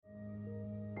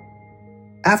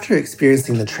After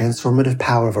experiencing the transformative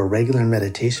power of a regular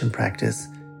meditation practice,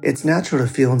 it's natural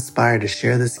to feel inspired to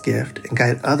share this gift and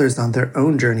guide others on their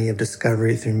own journey of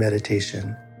discovery through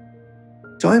meditation.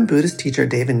 Join Buddhist teacher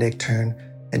David Nichtern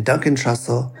and Duncan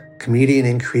Trussell, comedian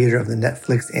and creator of the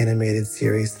Netflix animated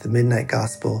series The Midnight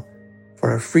Gospel,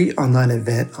 for a free online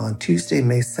event on Tuesday,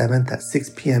 May 7th at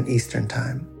 6 p.m. Eastern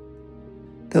Time.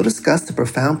 They'll discuss the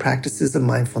profound practices of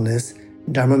mindfulness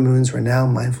in Dharma Moon's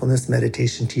renowned mindfulness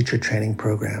meditation teacher training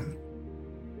program.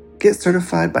 Get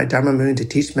certified by Dharma Moon to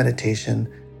teach meditation,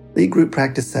 lead group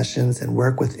practice sessions, and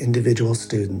work with individual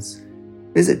students.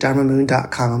 Visit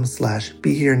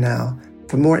dharmamoon.com/beherenow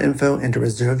for more info and to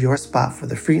reserve your spot for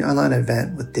the free online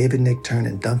event with David Nichtern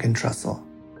and Duncan Trussell.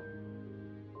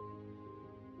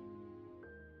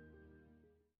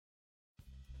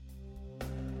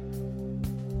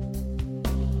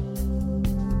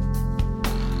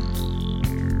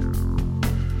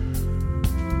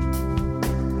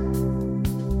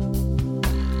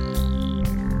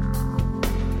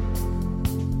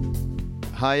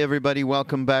 Hi, everybody.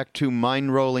 Welcome back to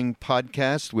Mind Rolling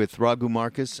Podcast with Raghu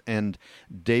Marcus and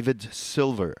David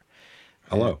Silver.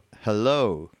 Hello.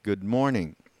 Hello. Good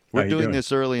morning. We're doing doing?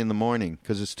 this early in the morning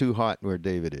because it's too hot where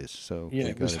David is. So Yeah,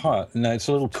 it was hot, and it's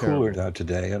a little cooler out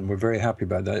today, and we're very happy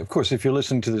about that. Of course, if you're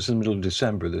listening to this in the middle of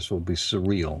December, this will be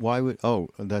surreal. Why would? Oh,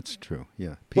 that's true.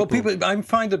 Yeah. I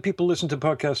find that people listen to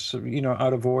podcasts,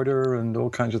 out of order and all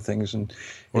kinds of things,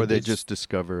 or they just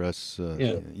discover us.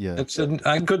 Yeah. It's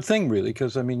a good thing, really,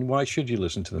 because why should you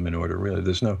listen to them in order? Really,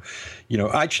 there's no,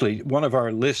 Actually, one of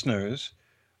our listeners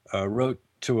wrote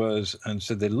to us and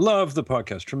said they love the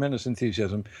podcast, tremendous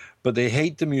enthusiasm, but they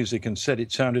hate the music and said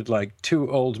it sounded like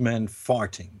two old men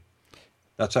farting.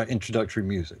 That's our introductory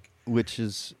music. Which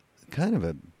is kind of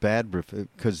a bad,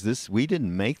 because we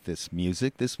didn't make this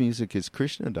music. This music is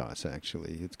Krishna Das,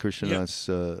 actually. It's Krishna Das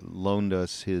loaned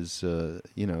us his,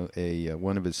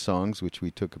 one of his songs, which we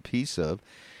took a piece of.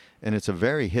 And it's a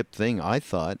very hip thing, I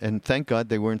thought. And thank God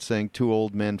they weren't saying two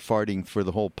old men farting for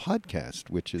the whole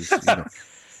podcast, which is,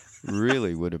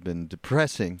 really would have been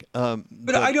depressing.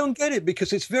 But I don't get it,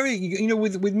 because it's very,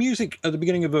 with music at the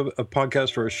beginning of a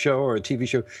podcast or a show or a TV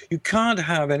show, you can't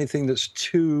have anything that's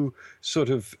too sort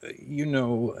of,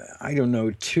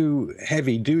 too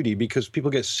heavy duty, because people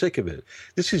get sick of it.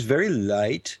 This is very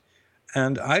light.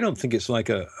 And I don't think it's like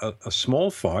a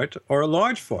small fart or a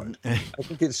large fart. I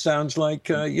think it sounds like,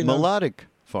 melodic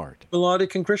fart.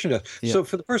 Melodic and Krishna Das. Yeah. So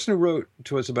for the person who wrote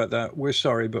to us about that, we're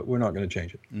sorry, but we're not going to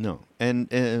change it. No. And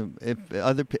if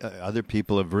other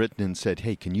people have written and said,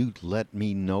 hey, can you let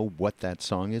me know what that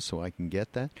song is so I can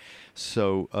get that?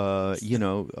 So,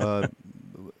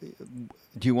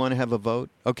 do you want to have a vote?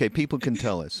 Okay, people can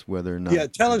tell us whether or not. Yeah,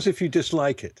 tell us if you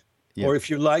dislike it or if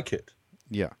you like it.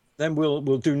 Yeah. Then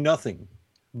we'll do nothing.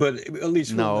 But at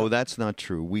least that's not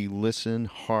true. We listen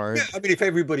hard. Yeah, if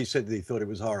everybody said they thought it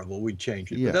was horrible, we'd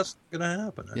change it. Yeah. But that's not going to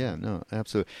happen. Yeah, no,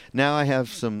 absolutely. Now I have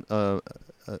some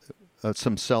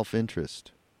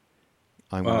self-interest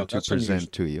I want to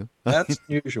present to you. That's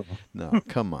unusual. No,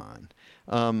 come on.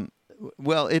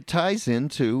 Well, it ties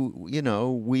into,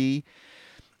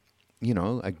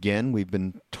 again, we've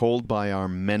been told by our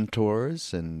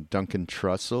mentors and Duncan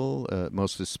Trussell,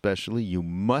 most especially, you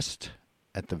must,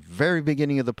 at the very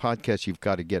beginning of the podcast, you've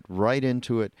got to get right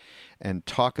into it and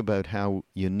talk about how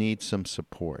you need some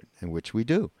support, and which we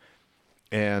do.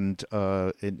 And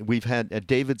we've had,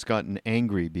 David's gotten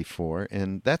angry before,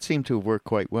 and that seemed to have worked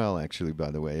quite well, actually,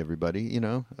 by the way, everybody,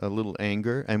 a little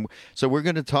anger. And so we're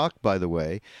going to talk, by the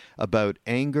way, about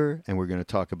anger, and we're going to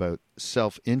talk about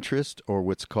self-interest, or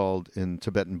what's called in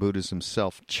Tibetan Buddhism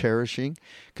self-cherishing,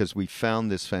 because we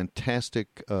found this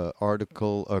fantastic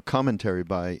commentary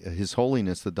by His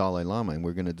Holiness the Dalai Lama, and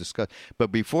we're going to discuss.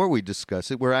 But before we discuss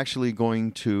it, we're actually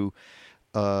going to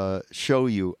show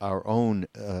you our own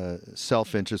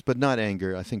self-interest, but not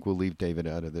anger. I think we'll leave David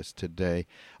out of this today.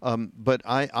 But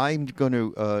I'm going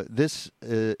to, this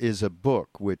is a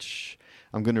book which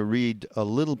I'm going to read a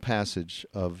little passage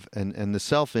of, and the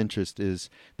self-interest is,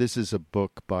 this is a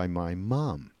book by my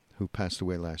mom, who passed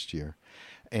away last year.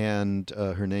 And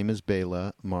her name is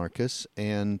Bela Marcus.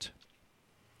 And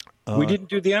we didn't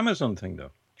do the Amazon thing,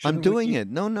 though. I'm doing it.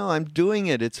 No, I'm doing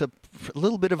it. It's a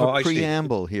little bit of a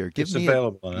preamble here. It's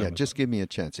available on Amazon. Yeah, just give me a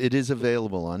chance. It is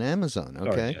available on Amazon,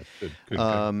 okay? Right, yeah, good.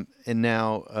 And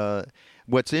now,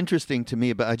 what's interesting to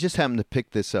me, but I just happened to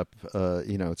pick this up,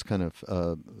 it's kind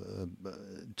of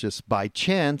just by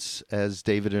chance, as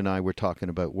David and I were talking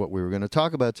about what we were going to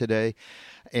talk about today,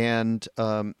 and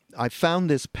I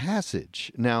found this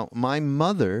passage. Now, my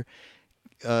mother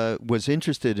was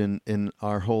interested in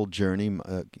our whole journey.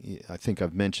 I think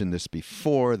I've mentioned this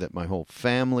before, that my whole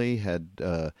family had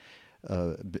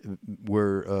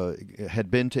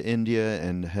been to India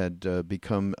and had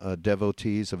become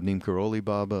devotees of Neem Karoli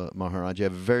Baba Maharaj. I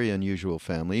have a very unusual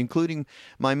family, including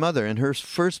my mother. And her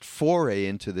first foray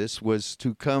into this was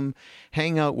to come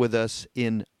hang out with us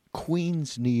in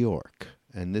Queens, New York.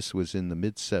 And this was in the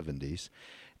mid-'70s.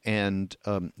 And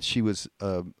she was,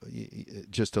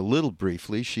 just a little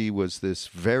briefly, she was this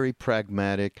very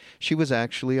pragmatic, she was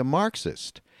actually a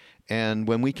Marxist. And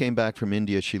when we came back from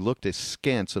India, she looked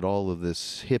askance at all of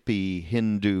this hippie,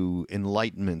 Hindu,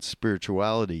 enlightenment,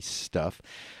 spirituality stuff.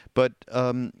 But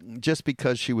just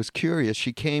because she was curious,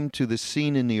 she came to the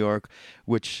scene in New York,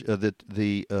 which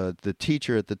the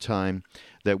teacher at the time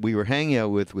that we were hanging out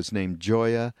with was named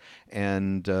Joya,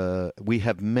 and we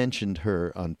have mentioned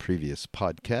her on previous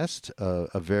podcasts.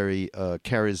 A very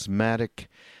charismatic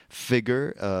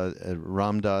figure.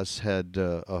 Ram Dass had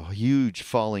a huge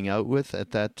falling out with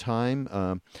at that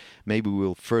time. Maybe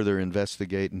we'll further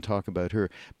investigate and talk about her.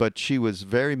 But she was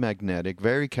very magnetic,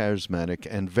 very charismatic,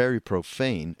 and very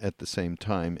profane at the same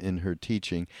time in her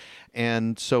teaching.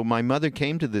 And so my mother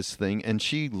came to this thing, and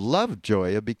she loved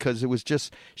Joya because it was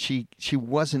just, she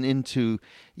wasn't into,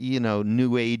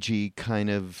 new agey kind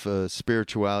of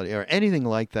spirituality or anything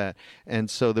like that. And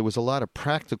so there was a lot of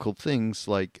practical things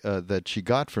like that she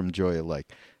got from Joya,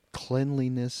 like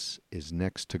cleanliness is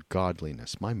next to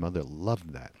godliness. My mother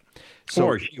loved that. So,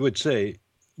 or she would say,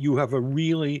 you have a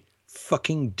really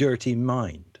fucking dirty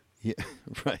mind. Yeah,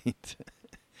 right.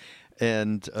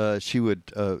 And she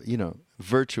would,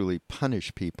 virtually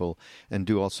punish people and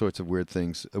do all sorts of weird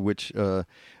things, which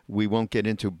we won't get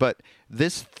into. But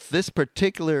this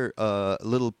particular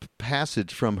little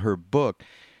passage from her book,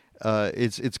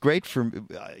 it's great for,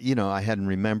 I hadn't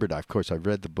remembered. Of course, I've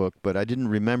read the book, but I didn't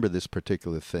remember this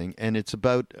particular thing. And it's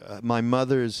about my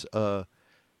mother's,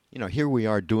 here we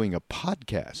are doing a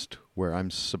podcast where I'm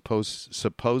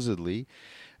supposedly,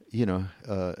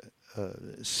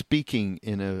 speaking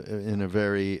in a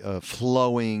very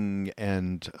flowing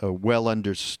and well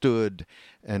understood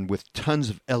and with tons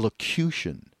of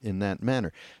elocution in that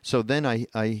manner. So then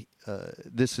I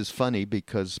this is funny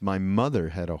because my mother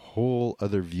had a whole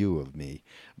other view of me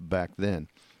back then.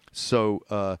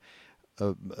 So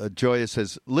Joya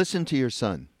says, "Listen to your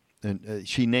son." And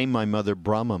she named my mother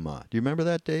Brahmama. Do you remember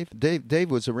that, Dave?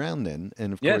 Dave was around then,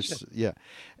 and of course, yeah.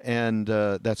 And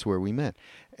that's where we met.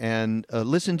 And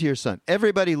listen to your son.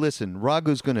 Everybody listen.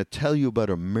 Raghu's going to tell you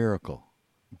about a miracle.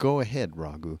 Go ahead,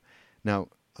 Raghu. Now,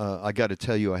 I got to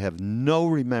tell you, I have no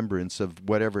remembrance of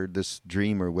whatever this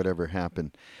dream or whatever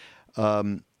happened.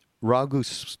 Raghu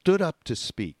stood up to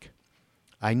speak.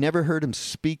 I never heard him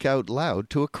speak out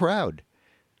loud to a crowd.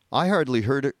 I hardly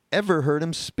ever heard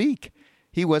him speak.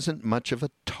 He wasn't much of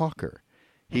a talker.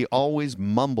 He always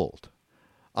mumbled.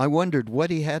 I wondered what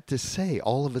he had to say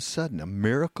all of a sudden. A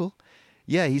miracle?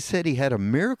 Yeah, he said he had a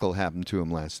miracle happen to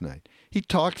him last night. He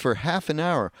talked for half an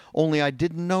hour, only I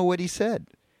didn't know what he said.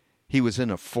 He was in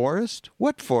a forest?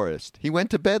 What forest? He went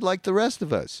to bed like the rest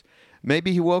of us.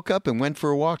 Maybe he woke up and went for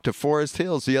a walk to Forest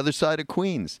Hills, the other side of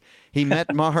Queens. He met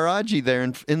Maharaji there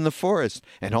in the forest,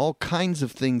 and all kinds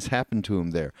of things happened to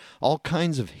him there, all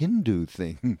kinds of Hindu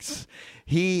things.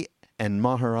 He and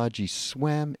Maharaji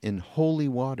swam in holy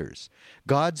waters.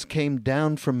 Gods came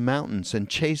down from mountains and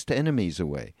chased enemies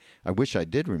away. I wish I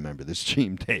did remember this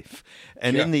dream, Dave.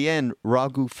 And in the end,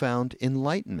 Raghu found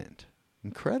enlightenment.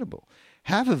 Incredible.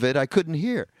 Half of it I couldn't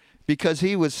hear, because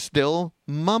he was still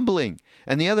mumbling,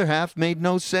 and the other half made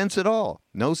no sense at all.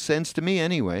 No sense to me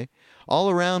anyway. All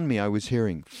around me I was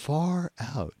hearing, far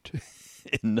out,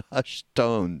 in hushed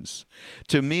tones.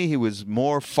 To me, he was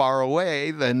more far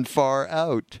away than far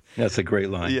out. That's a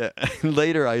great line. Yeah.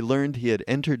 Later I learned he had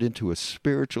entered into a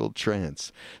spiritual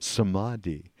trance,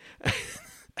 samadhi.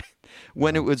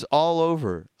 When it was all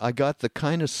over, I got the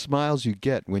kind of smiles you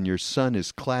get when your son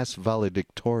is class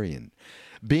valedictorian.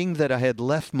 Being that I had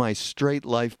left my straight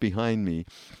life behind me,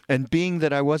 and being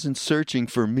that I wasn't searching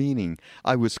for meaning,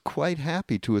 I was quite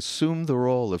happy to assume the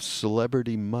role of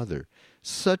celebrity mother.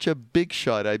 Such a big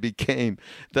shot I became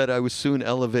that I was soon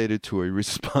elevated to a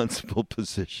responsible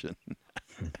position.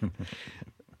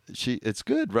 It's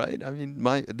good, right? I mean,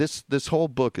 this whole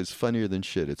book is funnier than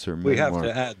shit. It's her memoir. We have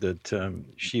to add that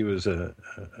she was an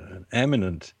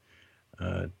eminent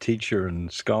teacher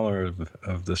and scholar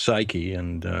of the psyche,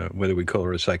 and whether we call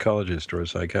her a psychologist or a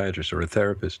psychiatrist or a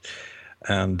therapist.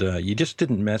 And you just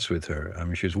didn't mess with her. I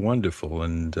mean, she was wonderful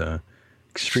and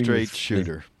extremely straight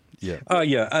shooter. Yeah.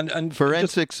 Yeah, and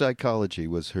forensic psychology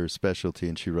was her specialty,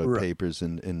 and she wrote Right. papers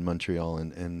in Montreal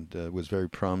and was very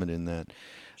prominent in that.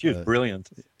 she was brilliant.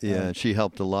 Yeah, she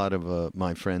helped a lot of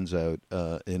my friends out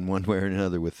in one way or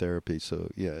another with therapy. So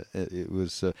yeah, it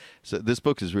was. So this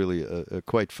book is really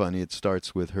quite funny. It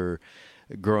starts with her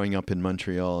growing up in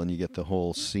Montreal, and you get the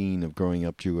whole scene of growing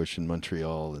up Jewish in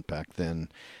Montreal and back then.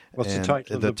 What's the And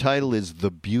title of The the- title is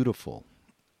The Beautiful.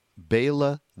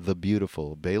 Bela the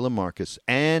Beautiful, Bela Marcus.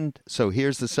 And so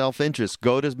here's the self-interest.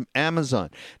 Go to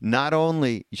Amazon. Not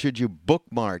only should you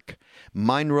bookmark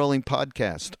Mind Rolling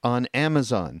Podcast on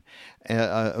Amazon,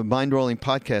 Mind Rolling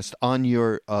Podcast on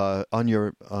your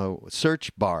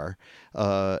search bar,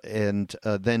 and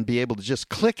then be able to just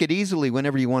click it easily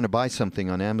whenever you want to buy something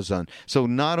on Amazon. So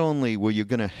not only were you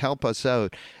going to help us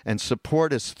out and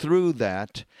support us through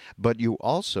that, but you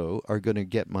also are going to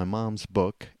get my mom's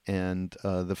book, and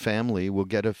the family will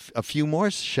get a few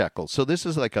more shekels. So this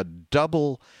is like a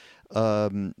double.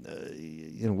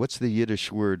 What's the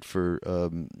Yiddish word for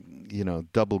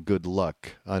double good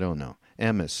luck? I don't know.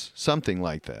 Emes, something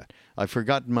like that. I've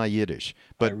forgotten my Yiddish,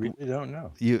 but I really don't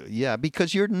know.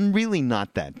 Because you're really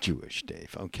not that Jewish,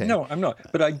 Dave. Okay. No, I'm not.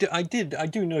 But I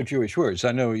do know Jewish words.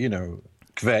 I know,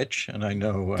 kvetch, and I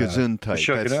know Gesundheit.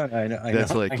 Shukra,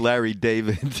 That's like Larry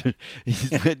David. He's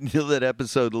been in that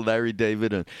episode of Larry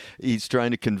David, and he's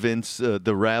trying to convince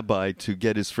the rabbi to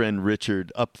get his friend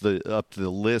Richard up the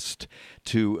list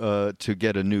to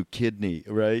get a new kidney,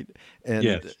 right? And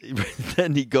yes.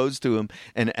 Then he goes to him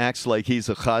and acts like he's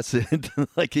a chassid,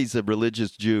 like he's a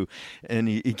religious Jew, and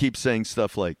he keeps saying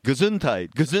stuff like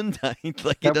Gesundheit, Gesundheit,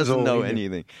 like he doesn't know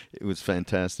anything. It was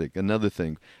fantastic. Another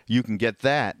thing, you can get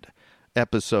that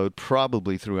episode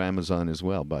probably through Amazon as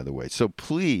well, by the way. So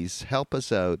please help us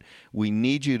out. We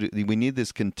need we need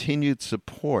this continued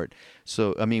support.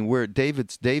 So I mean,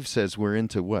 Dave says we're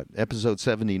into what, episode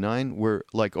 79? We're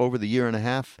like over the year and a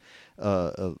half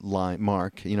line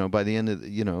mark, by the end of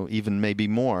even maybe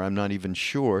more. I'm not even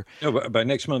sure. No, but by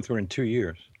next month we're in 2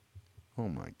 years. Oh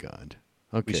my God.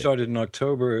 Okay. We started in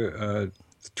October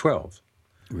 12th.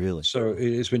 Really? So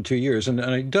it's been 2 years, and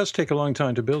it does take a long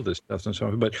time to build this stuff and so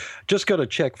on. But just got a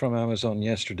check from Amazon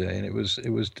yesterday, and it was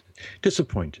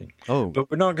disappointing. Oh,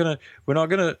 but we're not gonna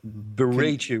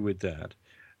berate you with that.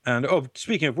 And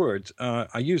speaking of words,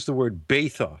 I used the word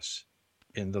bathos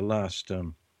in the last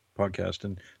podcast,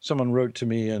 and someone wrote to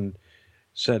me and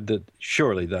said that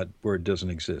surely that word doesn't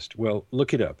exist. Well,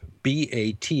 look it up.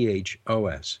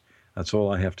 Bathos. That's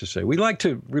all I have to say. We like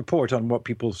to report on what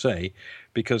people say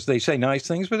because they say nice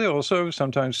things, but they also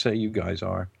sometimes say you guys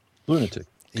are lunatic.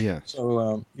 Yeah.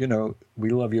 So,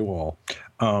 we love you all.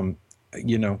 Bela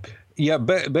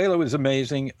was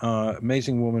amazing,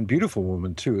 amazing woman, beautiful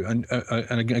woman too. And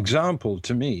an example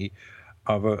to me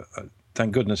of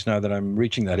thank goodness now that I'm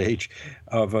reaching that age,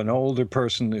 of an older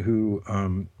person who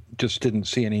just didn't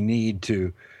see any need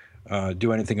to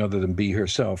do anything other than be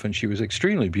herself. And she was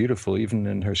extremely beautiful, even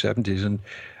in her 70s. And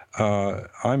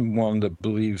I'm one that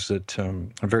believes that,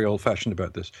 I'm very old-fashioned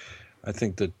about this. I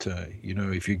think that,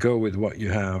 if you go with what you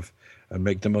have and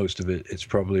make the most of it, it's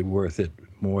probably worth it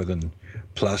more than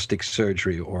plastic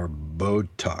surgery or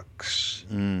Botox.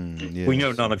 Yes. We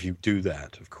know none of you do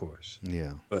that, of course.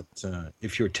 Yeah. But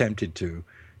if you're tempted to,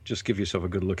 just give yourself a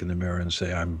good look in the mirror and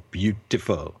say, I'm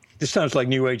beautiful. This sounds like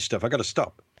New Age stuff. I got to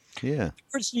stop. Yeah.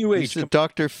 Where's New Age?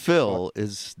 Dr. Phil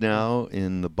is now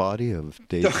in the body of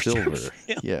Dave Dr. Silver.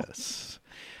 Phil. Yes.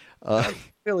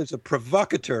 Phil is a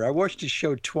provocateur. I watched his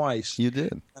show twice. You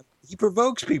did. He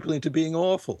provokes people into being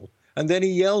awful, and then he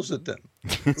yells at them,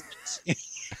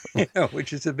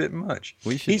 which is a bit much.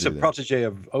 He's a protege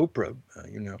of Oprah,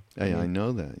 I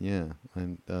know that, yeah.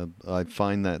 And I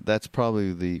find that that's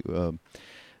probably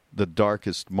the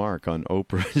darkest mark on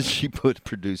Oprah. She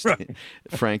produced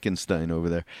Frankenstein over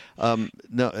there.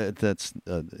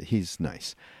 He's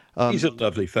nice. He's a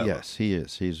lovely fellow. Yes, he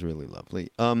is. He's really lovely.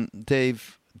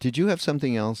 Dave, did you have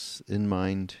something else in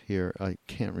mind here? I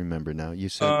can't remember now. You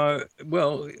said...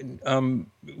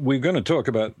 we're going to talk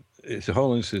about His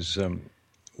Holiness's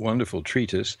wonderful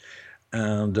treatise,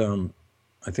 and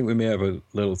I think we may have a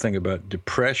little thing about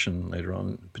depression later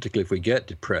on, particularly if we get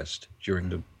depressed during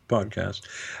the podcast.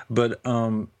 But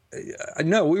no,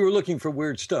 we were looking for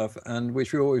weird stuff, and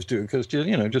which we always do, because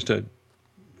just to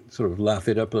sort of laugh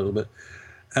it up a little bit.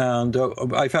 And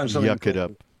I found something. Yuck it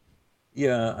up.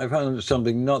 Yeah, I found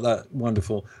something not that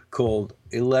wonderful called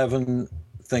 11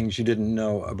 Things You Didn't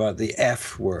Know About the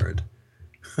F Word.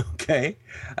 Okay?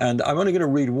 And I'm only going to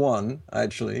read one,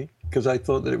 actually, because I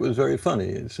thought that it was very funny.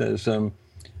 It says, one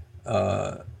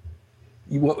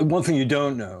thing you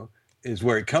don't know is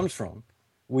where it comes from.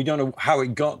 we don't know how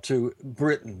it got to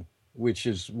Britain, which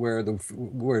is where the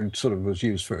word sort of was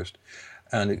used first,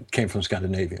 and it came from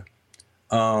Scandinavia.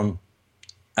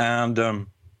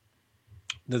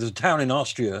 There's a town in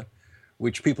Austria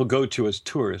which people go to as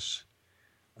tourists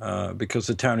because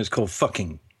the town is called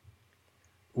Fucking,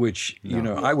 which,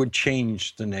 I would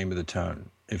change the name of the town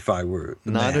if I were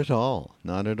the Not man. at all.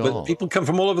 Not at But all. people come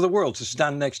from all over the world to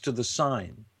stand next to the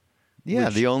sign. Yeah,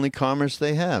 the only commerce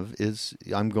they have is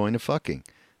I'm going to Fucking.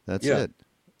 That's it.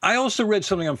 I also read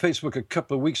something on Facebook a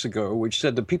couple of weeks ago which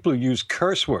said that people who use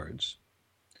curse words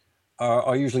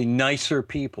are usually nicer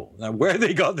people. Now, where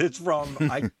they got this from,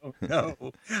 I don't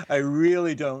know. I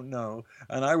really don't know.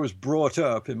 And I was brought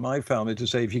up in my family to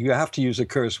say, if you have to use a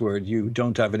curse word, you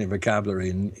don't have any vocabulary.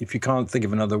 And if you can't think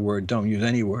of another word, don't use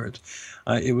any words.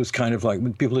 It was kind of like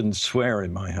people didn't swear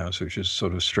in my house, which is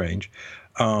sort of strange.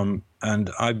 And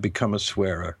I've become a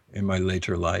swearer in my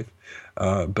later life,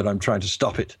 but I'm trying to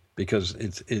stop it because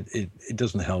it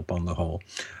doesn't help on the whole.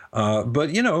 But,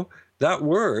 that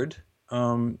word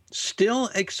still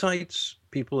excites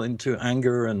people into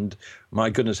anger and, my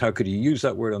goodness, how could you use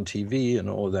that word on TV and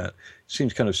all that? It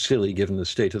seems kind of silly given the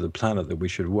state of the planet that we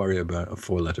should worry about a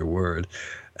 4-letter word.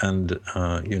 And,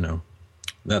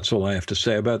 that's all I have to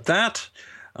say about that.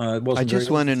 I just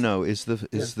want to know, is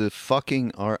the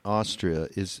Fucking Austria,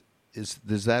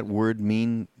 does that word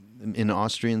mean in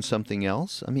Austrian something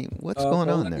else? I mean, what's going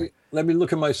on there? Let me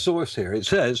look at my source here. It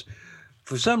says,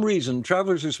 for some reason,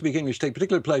 travelers who speak English take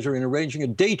particular pleasure in arranging a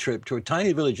day trip to a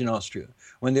tiny village in Austria.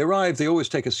 When they arrive, they always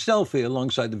take a selfie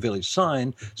alongside the village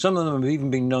sign. Some of them have even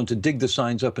been known to dig the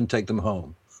signs up and take them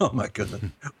home. Oh, my goodness.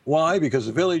 Why? Because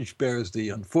the village bears the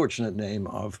unfortunate name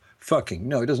of Fucking.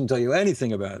 No, it doesn't tell you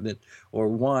anything about it or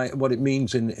what it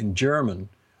means in German.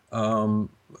 God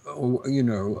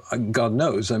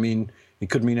knows. I mean, it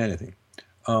could mean anything.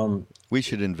 We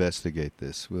should investigate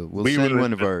this. We'll send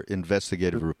one of our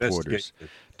investigative reporters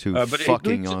to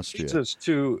Fucking Austria. It leads us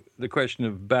to the question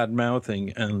of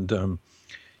bad-mouthing and,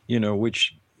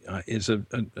 which is a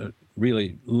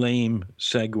really lame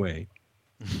segue.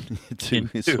 to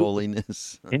His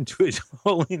Holiness. Into His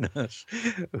Holiness,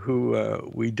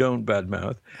 who we don't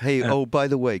badmouth. Hey, by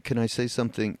the way, can I say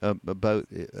something about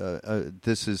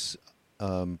this is...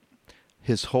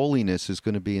 His Holiness is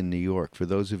going to be in New York. For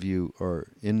those of you who are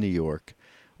in New York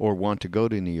or want to go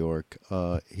to New York,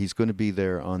 he's going to be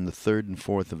there on the 3rd and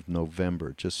 4th of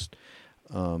November. Just,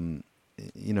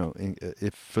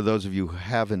 if for those of you who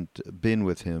haven't been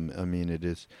with him, I mean, it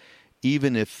is,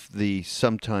 even if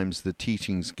sometimes the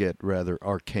teachings get rather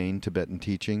arcane, Tibetan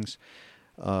teachings,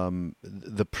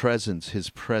 his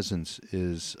presence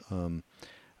is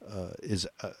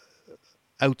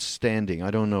outstanding. I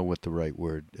don't know what the right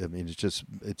word. I mean, it's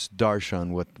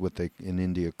darshan, what they in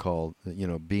India call,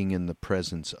 being in the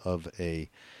presence of a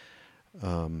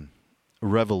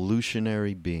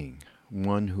revolutionary being,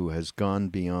 one who has gone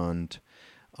beyond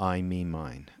I, me,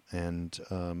 mine, and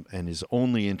his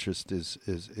only interest is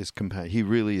compassion. He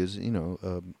really is,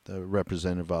 a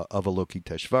representative of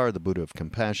Avalokiteshvara, the Buddha of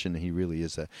compassion. He really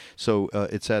is that. So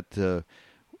it's at.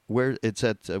 What's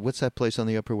that place on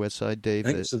the Upper West Side, Dave? I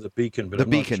think it's at the Beacon. But the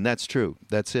Beacon, that's true.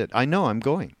 That's it. I know, I'm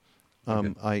going.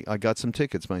 Okay. I got some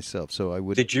tickets myself, so I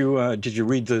would... Did you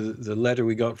read the letter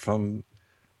we got from,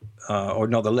 or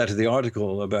not the letter, the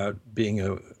article about being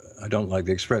I don't like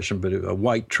the expression, but a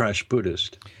white trash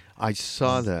Buddhist? I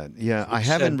saw that. Yeah, I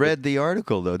haven't read the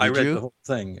article, though. Did you? I read the whole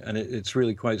thing, and it's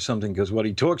really quite something, because what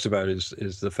he talks about is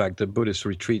the fact that Buddhist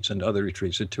retreats and other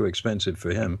retreats are too expensive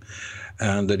for him,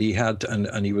 and that he had to,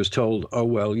 and he was told, oh,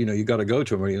 well, you got to go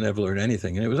to him or you'll never learn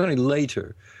anything. And it was only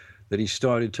later that he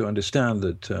started to understand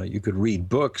that you could read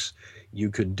books,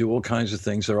 you could do all kinds of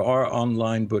things. There are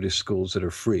online Buddhist schools that are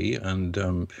free, and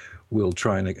we'll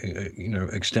try and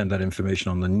extend that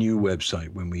information on the new website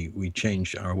when we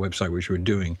change our website, which we're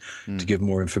doing, to give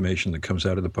more information that comes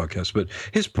out of the podcast. But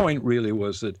his point really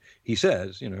was that he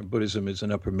says, Buddhism is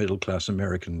an upper middle class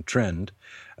American trend,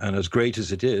 and as great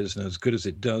as it is and as good as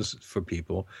it does for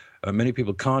people, many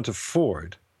people can't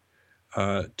afford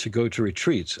to go to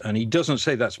retreats. And he doesn't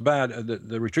say that's bad.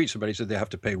 The retreats are bad. He said they have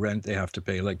to pay rent, they have to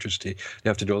pay electricity, they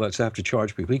have to do all that, so they have to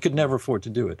charge people. He could never afford to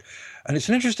do it. And it's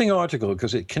an interesting article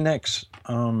because it connects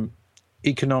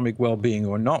economic well-being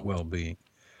or not well-being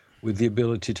with the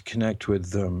ability to connect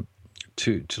with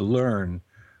to learn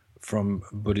from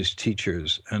Buddhist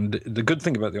teachers. And the good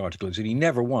thing about the article is that he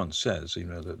never once says,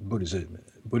 that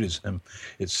Buddhism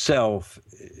itself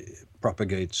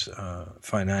propagates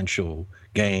financial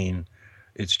gain.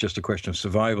 it's just a question of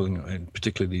survival, and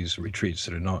particularly these retreats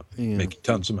that are not making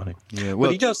tons of money. Yeah, well,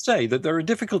 but he does say that there are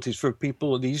difficulties for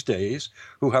people these days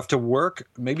who have to work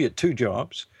maybe at 2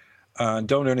 jobs,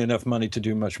 don't earn enough money to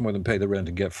do much more than pay the rent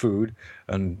and get food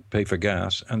and pay for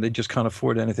gas, and they just can't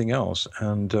afford anything else.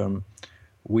 And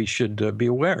we should be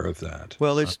aware of that.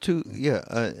 Well, there's two,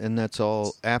 and that's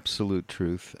all absolute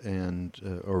truth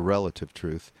and or relative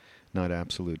truth, not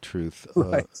absolute truth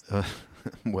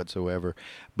whatsoever.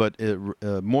 But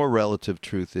more relative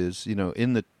truth is,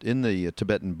 in the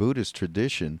Tibetan Buddhist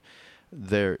tradition,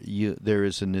 there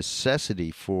is a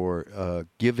necessity for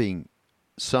giving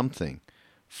something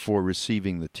for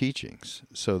receiving the teachings.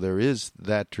 So there is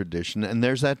that tradition, and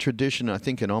there's that tradition, I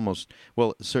think,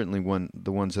 certainly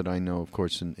the ones that I know, of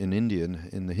course, in India,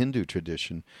 in the Hindu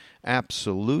tradition,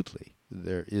 absolutely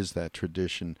there is that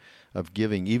tradition of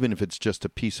giving, even if it's just a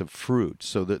piece of fruit.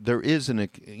 So that there is an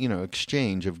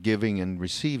exchange of giving and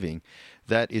receiving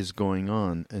that is going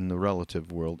on in the relative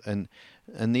world. And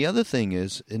the other thing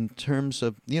is, in terms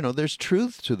of, there's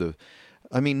truth to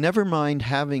never mind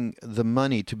having the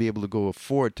money to be able to go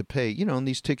afford to pay, and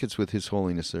these tickets with His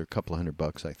Holiness are a couple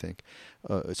 $100, I think,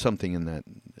 something in that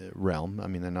realm.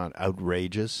 They're not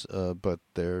outrageous, but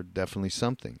they're definitely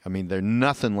something. They're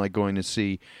nothing like going to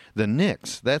see the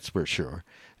Knicks, that's for sure.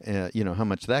 How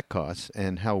much that costs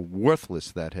and how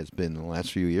worthless that has been in the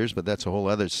last few years, but that's a whole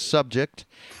other subject.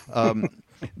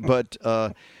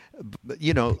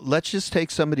 Let's just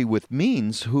take somebody with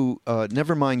means who,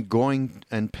 never mind going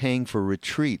and paying for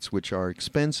retreats, which are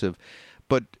expensive,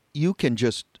 but you can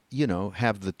just,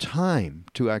 have the time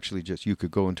to actually you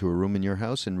could go into a room in your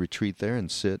house and retreat there and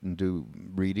sit and do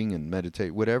reading and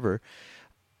meditate, whatever.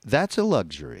 That's a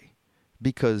luxury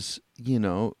because,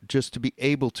 just to be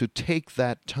able to take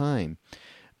that time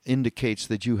indicates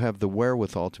that you have the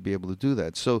wherewithal to be able to do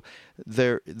that. So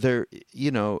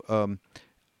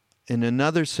in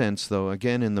another sense, though,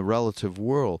 again, in the relative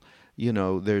world,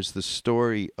 there's the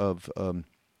story of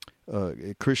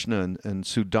Krishna and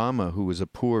Sudama, who was a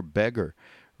poor beggar,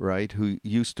 right, who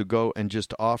used to go and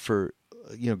just offer,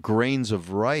 grains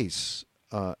of rice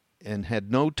and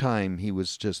had no time. He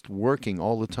was just working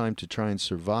all the time to try and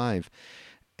survive.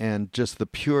 And just the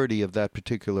purity of that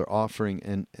particular offering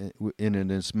and in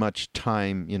as much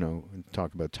time,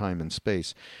 talk about time and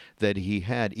space, that he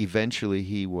had. Eventually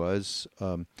he was...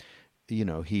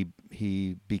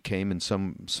 he became in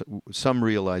some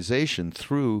realization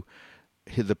through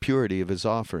the purity of his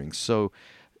offerings. So,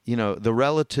 the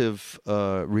relative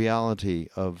reality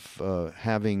of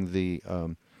having the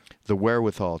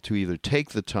wherewithal to either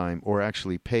take the time or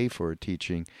actually pay for a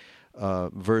teaching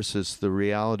versus the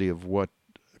reality of what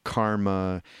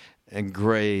karma and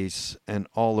grace and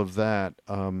all of that,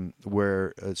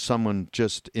 where someone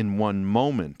just in one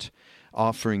moment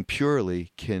offering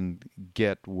purely can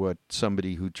get what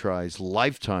somebody who tries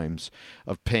lifetimes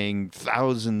of paying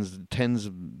thousands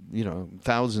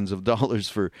of dollars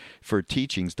for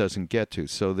teachings doesn't get to.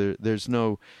 So there's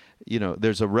no,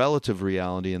 there's a relative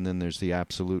reality, and then there's the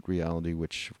absolute reality,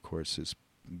 which of course is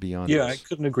beyond us. I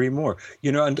couldn't agree more.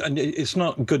 And it's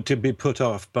not good to be put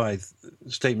off by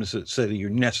statements that say that you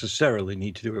necessarily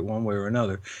need to do it one way or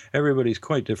another. Everybody's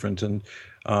quite different, and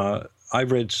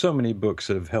I've read so many books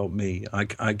that have helped me.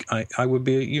 I would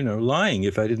be, lying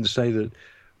if I didn't say that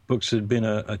books had been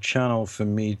a channel for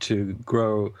me to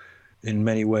grow in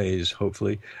many ways,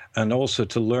 hopefully, and also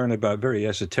to learn about very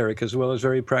esoteric as well as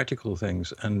very practical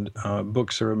things. And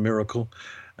books are a miracle,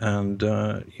 and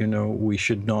we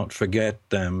should not forget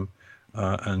them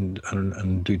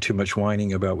and do too much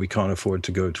whining about we can't afford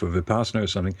to go to a Vipassana or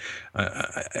something.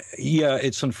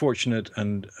 It's unfortunate,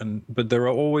 but there are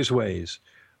always ways.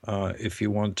 If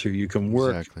you want to, you can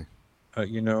work. Exactly.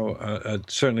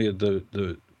 Certainly at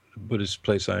the Buddhist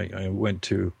place I went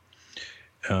to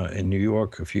in New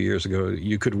York a few years ago,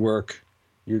 you could work.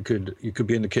 You could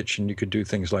be in the kitchen. You could do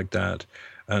things like that,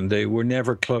 and they were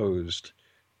never closed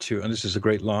to. And this is a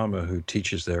great Lama who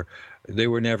teaches there. They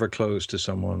were never closed to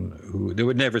someone who they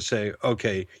would never say,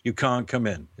 "Okay, you can't come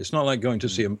in." It's not like going to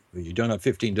see a movie. You don't have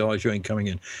 $15. You ain't coming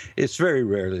in. It's very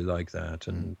rarely like that,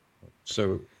 and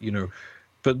so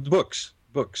But books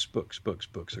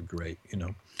are great,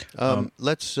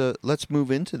 Let's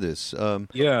move into this.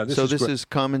 This is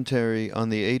commentary on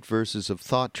the 8 verses of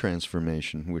thought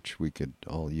transformation, which we could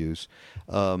all use,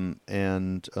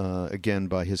 and again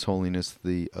by His Holiness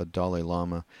the Dalai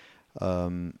Lama.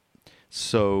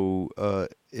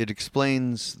 It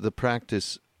explains the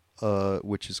practice,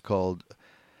 which is called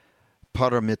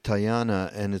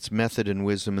Paramitayana, and its method and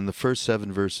wisdom. And the first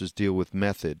 7 verses deal with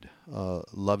method,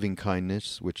 loving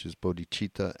kindness, which is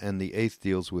bodhicitta, and the 8th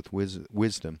deals with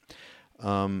wisdom.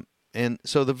 And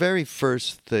so the very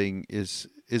first thing is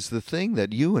the thing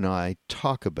that you and I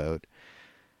talk about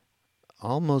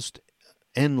almost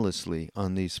endlessly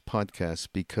on these podcasts,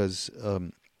 because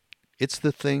it's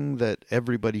the thing that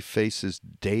everybody faces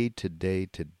day to day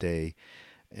to day,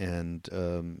 and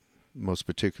most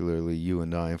particularly you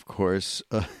and I, of course.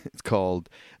 It's called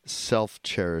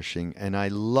self-cherishing, and I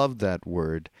love that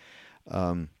word.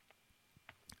 And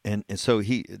so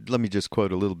let me just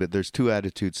quote a little bit. There's two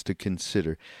attitudes to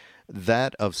consider: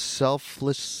 that of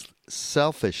selfishly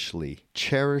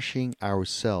cherishing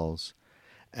ourselves,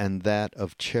 and that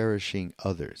of cherishing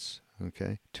others.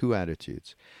 Okay? Two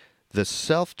attitudes. The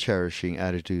self-cherishing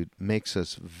attitude makes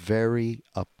us very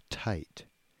uptight.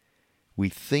 We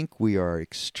think we are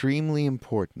extremely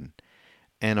important,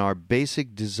 and our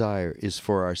basic desire is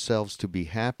for ourselves to be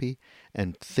happy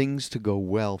and things to go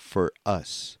well for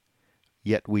us.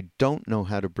 Yet we don't know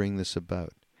how to bring this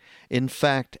about. In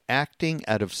fact, acting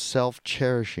out of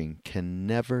self-cherishing can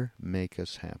never make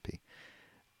us happy.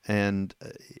 And,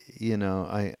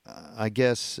 I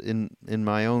guess in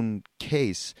my own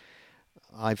case,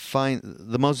 I find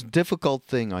the most difficult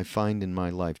thing I find in my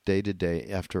life day to day,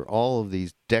 after all of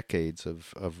these decades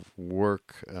of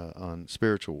work on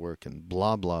spiritual work and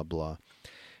blah, blah, blah,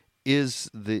 is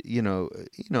I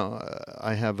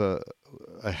have a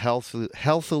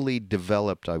healthily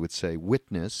developed, I would say,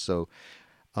 witness. So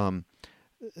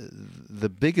the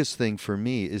biggest thing for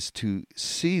me is to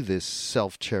see this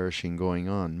self-cherishing going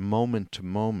on moment to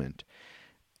moment.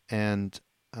 And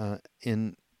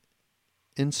in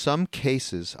some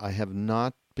cases, I have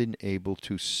not been able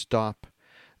to stop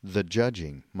the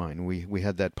judging mind. We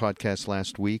had that podcast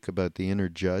last week about the inner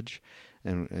judge,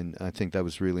 and I think that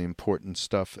was really important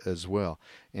stuff as well.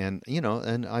 And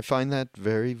and I find that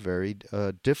very, very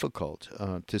difficult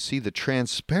to see the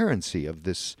transparency of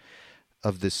this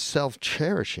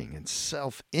self-cherishing and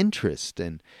self-interest,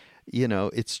 and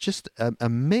it's just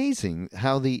amazing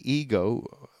how the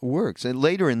ego works. And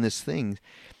later in this thing,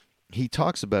 he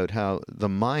talks about how the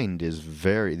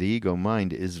ego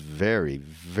mind is very,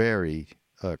 very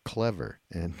clever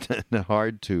and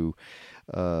hard to,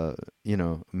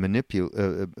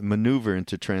 maneuver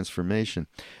into transformation.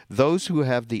 Those who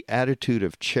have the attitude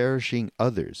of cherishing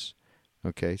others,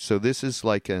 okay, so this is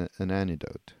like an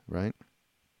antidote, right?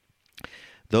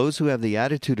 Those who have the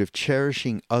attitude of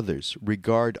cherishing others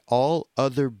regard all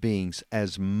other beings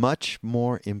as much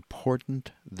more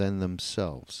important than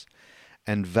themselves,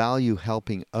 and value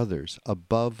helping others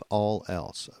above all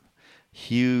else.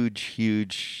 Huge,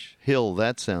 huge hill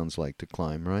that sounds like to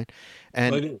climb, right?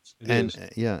 And it is.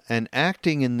 Yeah, and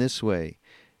acting in this way,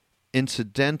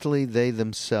 incidentally, they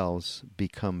themselves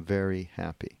become very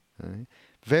happy. Right?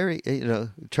 Very,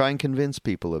 try and convince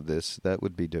people of this. That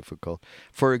would be difficult.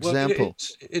 For example,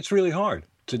 it's really hard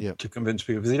to convince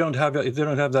people if they don't have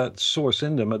that source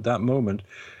in them at that moment.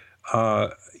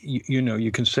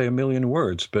 You can say a million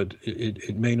words, but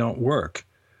it may not work.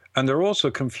 And there are also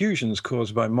confusions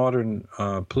caused by modern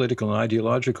political and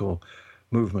ideological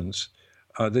movements.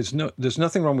 There's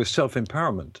nothing wrong with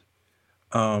self-empowerment.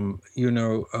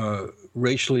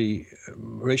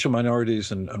 Racial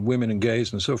minorities and women and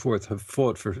gays and so forth have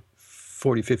fought for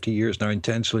 40, 50 years now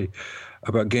intensely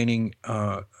about gaining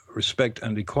respect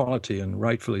and equality, and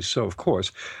rightfully so, of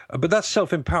course. But that's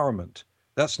self-empowerment.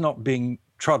 That's not being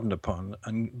trodden upon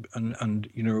and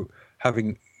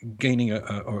gaining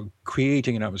or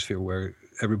creating an atmosphere where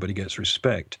everybody gets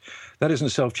respect. That isn't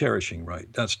self-cherishing,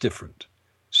 right? That's different.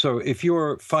 So if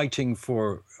you're fighting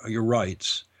for your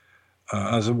rights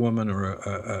as a woman or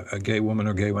a gay woman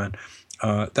or gay man,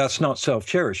 that's not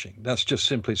self-cherishing. That's just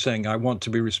simply saying, I want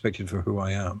to be respected for who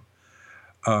I am.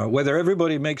 Whether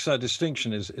everybody makes that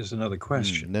distinction is another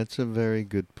question. That's a very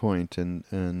good point.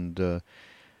 And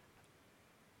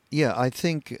I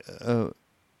think,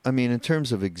 in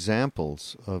terms of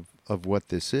examples of what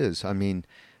this is,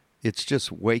 it's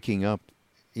just waking up,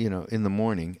 in the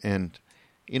morning and,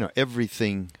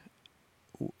 everything.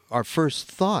 Our first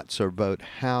thoughts are about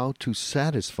how to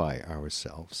satisfy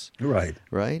ourselves. Right.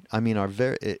 Right?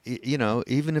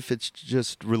 Even if it's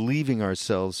just relieving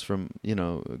ourselves from,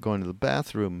 going to the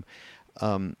bathroom,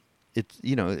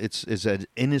 it's as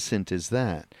innocent as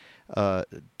that.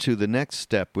 To the next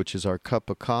step, which is our cup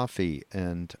of coffee,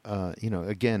 and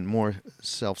again, more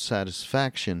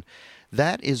self-satisfaction.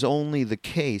 That is only the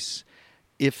case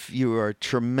if you are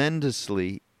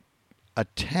tremendously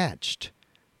attached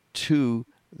to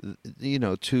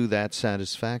that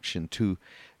satisfaction. To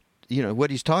what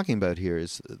he's talking about here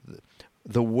is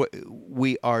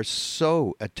we are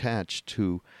so attached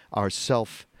to our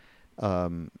self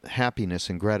happiness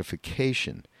and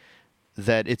gratification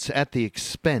that it's at the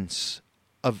expense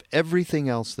of everything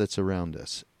else that's around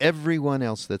us, everyone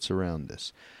else that's around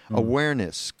us.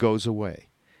 Awareness goes away,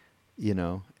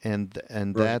 and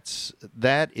right.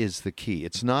 that is the key.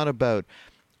 It's not about,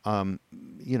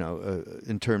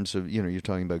 in terms of, you're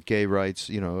talking about gay rights,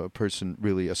 a person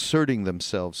really asserting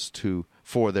themselves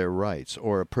for their rights,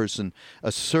 or a person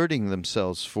asserting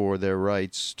themselves for their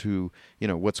rights to,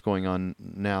 what's going on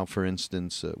now, for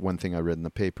instance. One thing I read in the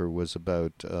paper was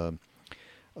about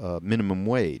minimum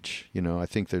wage. I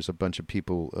think there's a bunch of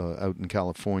people out in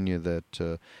California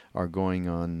that are going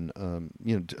on,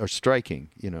 are striking,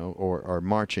 or are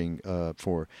marching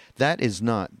for. That is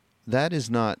not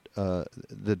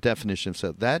the definition of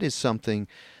self. That is something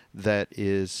that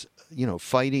is,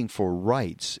 fighting for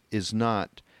rights is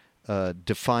not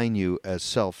define you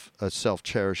as a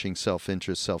self-cherishing,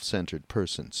 self-interest, self-centered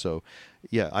person. So,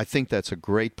 yeah, I think that's a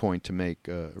great point to make.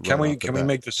 Can we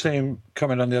make the same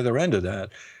comment on the other end of that,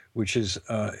 which is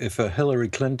if a Hillary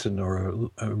Clinton or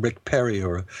a Rick Perry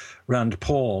or a Rand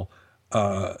Paul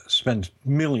spend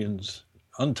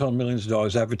untold millions of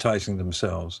dollars advertising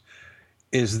themselves,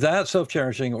 is that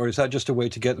self-cherishing, or is that just a way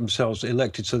to get themselves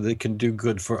elected so they can do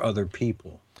good for other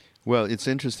people? Well, it's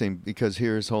interesting because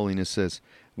here His Holiness says,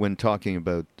 when talking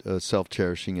about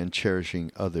self-cherishing and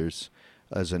cherishing others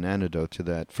as an antidote to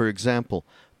that, for example,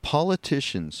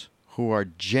 politicians who are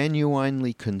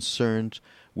genuinely concerned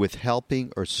with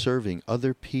helping or serving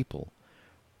other people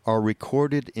are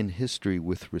recorded in history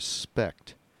with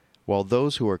respect, while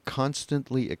those who are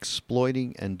constantly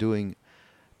exploiting and doing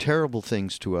terrible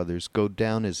things to others go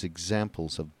down as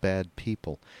examples of bad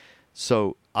people.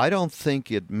 So I don't think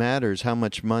it matters how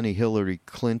much money Hillary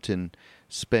Clinton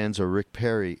spends or Rick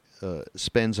Perry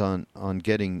spends on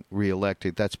getting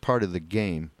reelected. That's part of the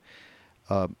game.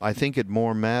 I think it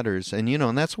more matters, and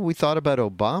and that's what we thought about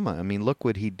Obama. I mean, look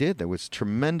what he did. There was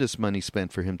tremendous money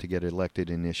spent for him to get elected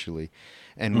initially,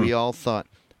 and we all thought,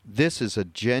 this is a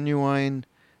genuine,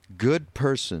 good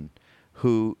person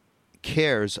who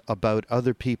cares about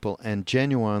other people and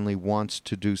genuinely wants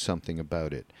to do something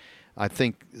about it. I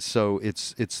think so.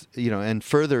 It's and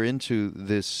further into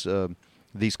this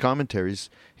these commentaries,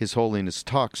 His Holiness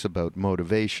talks about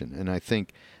motivation, and I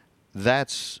think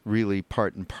that's really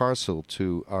part and parcel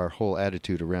to our whole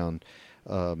attitude around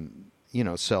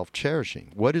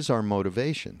self-cherishing. What is our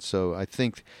motivation? So I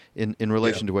think in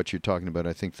relation to what you're talking about,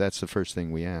 I think that's the first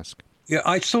thing we ask. Yeah,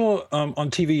 I saw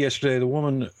on TV yesterday the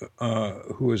woman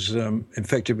who was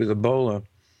infected with Ebola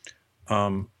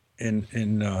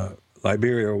in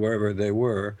Liberia or wherever they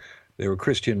were. They were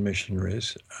Christian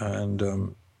missionaries and a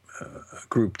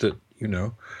group that,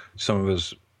 some of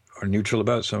us are neutral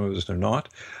about, some of us are not.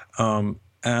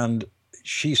 And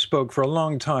she spoke for a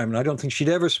long time, and I don't think she'd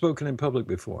ever spoken in public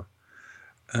before.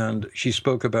 And she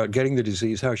spoke about getting the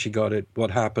disease, how she got it,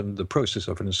 what happened, the process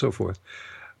of it, and so forth.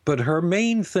 But her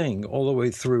main thing all the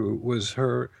way through was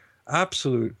her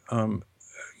absolute,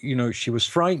 she was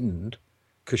frightened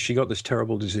because she got this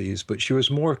terrible disease, but she was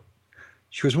more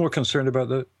concerned about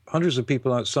the hundreds of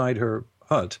people outside her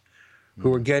hut who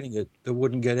were getting it that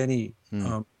wouldn't get any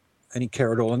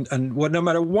care at all. And no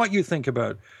matter what you think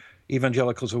about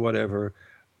evangelicals or whatever,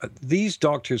 these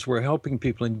doctors were helping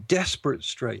people in desperate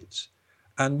straits.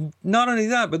 And not only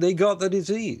that, but they got the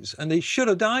disease, and they should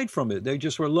have died from it. They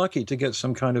just were lucky to get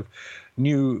some kind of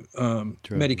new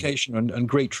medication and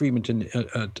great treatment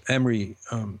at Emory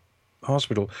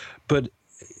Hospital. But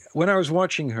when I was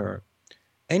watching her,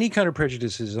 any kind of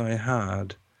prejudices I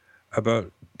had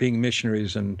about being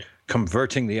missionaries and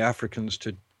converting the Africans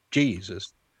to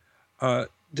Jesus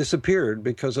disappeared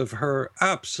because of her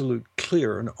absolute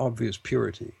clear and obvious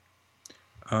purity.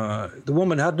 The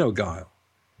woman had no guile.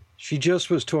 She just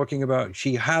was talking about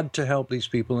she had to help these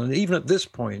people. And even at this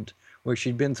point, where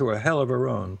she'd been through a hell of her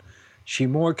own, she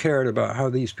more cared about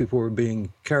how these people were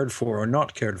being cared for or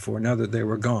not cared for now that they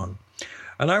were gone.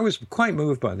 And I was quite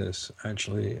moved by this,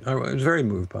 actually. I was very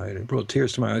moved by it. It brought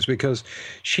tears to my eyes because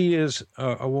she is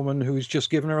a woman who's just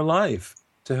given her life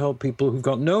to help people who've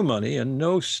got no money and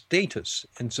no status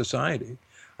in society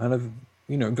and have,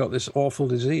 got this awful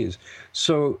disease.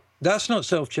 So that's not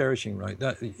self-cherishing, right?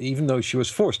 That, even though she was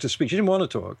forced to speak. She didn't want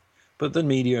to talk, but the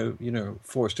media,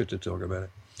 forced her to talk about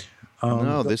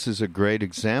it. This is a great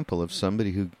example of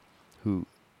somebody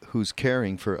who's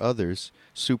caring for others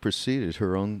superseded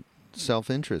her own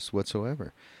self-interest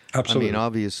whatsoever. Absolutely. I mean,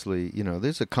 obviously,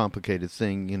 there's a complicated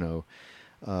thing,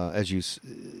 as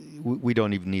we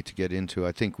don't even need to get into.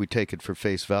 I think we take it for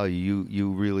face value.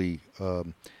 You really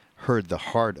heard the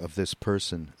heart of this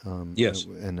person. Yes.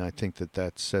 And I think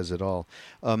that says it all.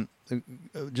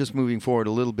 Just moving forward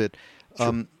a little bit,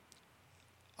 sure.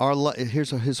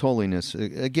 Here's His Holiness.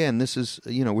 Again, this is,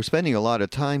 we're spending a lot of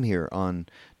time here on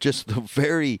just the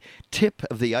very tip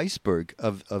of the iceberg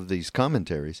of these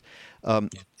commentaries.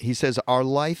 He says, our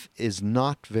life is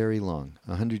not very long,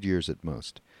 100 years at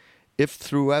most. If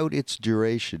throughout its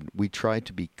duration we try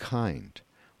to be kind,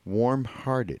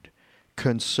 warm-hearted,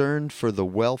 concerned for the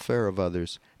welfare of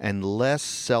others, and less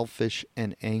selfish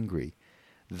and angry,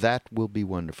 that will be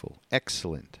wonderful,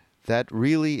 excellent. That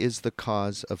really is the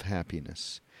cause of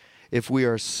happiness. If we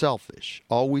are selfish,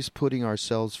 always putting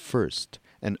ourselves first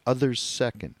and others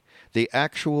second, the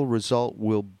actual result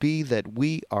will be that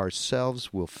we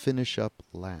ourselves will finish up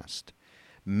last.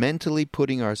 Mentally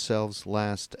putting ourselves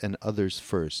last and others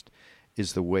first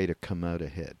is the way to come out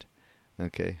ahead.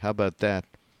 Okay, how about that?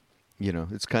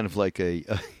 It's kind of like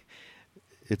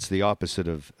it's the opposite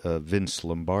of Vince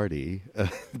Lombardi,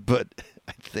 but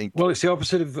I think... Well, it's the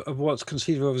opposite of what's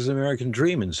conceived of as the American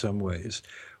dream in some ways,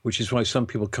 which is why some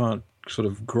people can't sort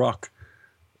of grok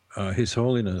His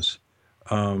Holiness,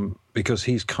 because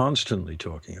he's constantly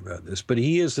talking about this. But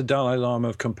he is the Dalai Lama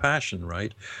of compassion,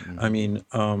 right? Mm-hmm. I mean,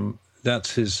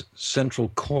 that's his central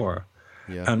core.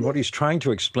 Yeah. And what he's trying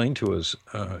to explain to us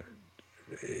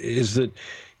is that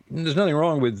there's nothing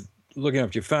wrong with looking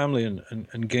after your family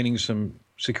and gaining some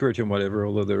security and whatever,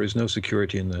 although there is no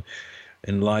security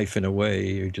in life in a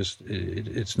way.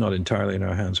 It's not entirely in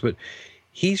our hands. But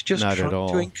he's just trying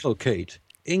to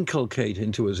inculcate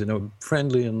into us in a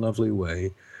friendly and lovely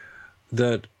way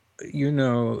that,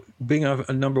 being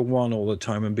a number one all the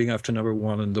time and being after number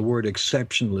one, and the word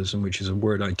exceptionalism, which is a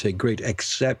word I take great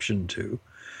exception to,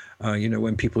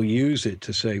 when people use it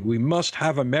to say, we must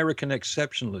have American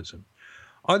exceptionalism.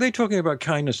 Are they talking about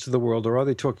kindness to the world, or are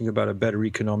they talking about a better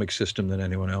economic system than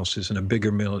anyone else's and a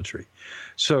bigger military?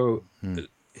 So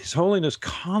His Holiness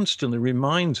constantly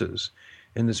reminds us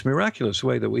in this miraculous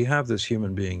way that we have this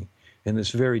human being in this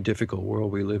very difficult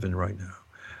world we live in right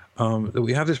now, that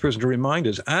we have this person to remind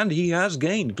us, and he has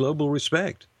gained global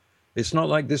respect. It's not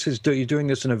like you're doing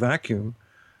this in a vacuum.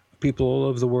 People all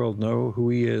over the world know who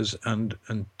he is and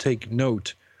take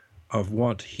note of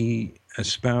what he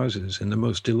espouses in the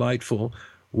most delightful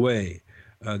way.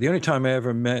 The only time I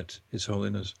ever met His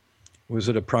Holiness was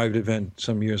at a private event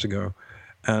some years ago.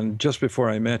 And just before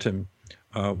I met him,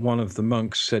 one of the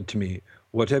monks said to me,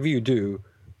 whatever you do,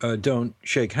 don't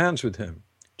shake hands with him.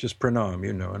 Just pranam,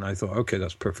 And I thought, okay,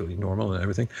 that's perfectly normal and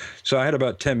everything. So I had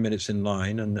about 10 minutes in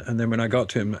line. And then when I got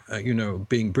to him,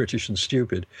 being British and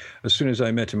stupid, as soon as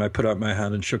I met him, I put out my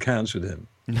hand and shook hands with him.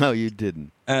 No, you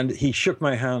didn't. And he shook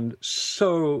my hand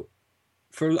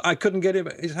I couldn't get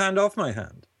his hand off my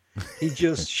hand. He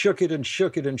just shook it and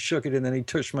shook it and shook it, and then he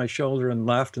touched my shoulder and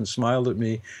laughed and smiled at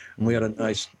me, and we had a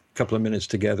nice couple of minutes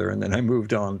together, and then I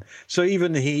moved on. So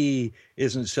even he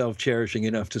isn't self-cherishing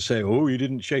enough to say, oh, you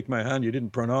didn't shake my hand, you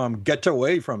didn't pranam, get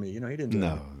away from me. He didn't.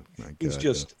 No. He's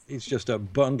just a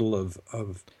bundle of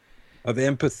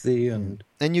empathy and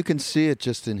you can see it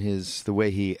just in the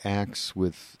way he acts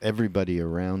with everybody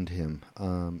around him,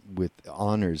 with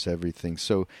honors everything.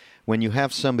 So when you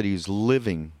have somebody who's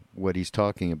living what he's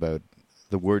talking about,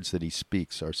 the words that he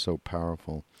speaks are so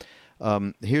powerful.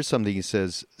 Here's something he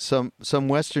says. Some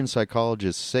Western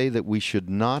psychologists say that we should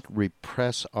not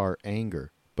repress our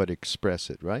anger, but express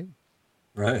it, right?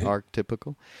 Right.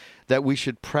 Archetypical. That we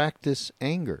should practice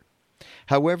anger.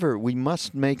 However, we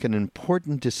must make an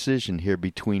important decision here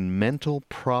between mental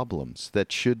problems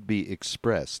that should be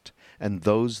expressed and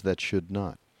those that should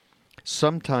not.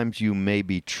 Sometimes you may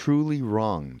be truly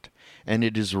wronged, and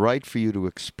it is right for you to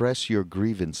express your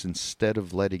grievance instead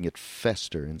of letting it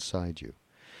fester inside you.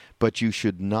 But you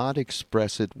should not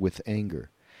express it with anger.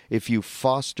 If you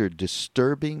foster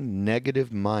disturbing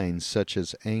negative minds such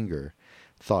as anger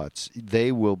thoughts,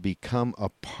 they will become a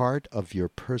part of your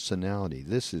personality.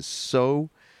 This is so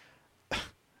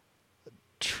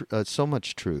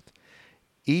much truth.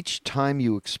 Each time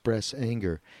you express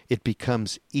anger, it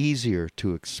becomes easier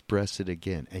to express it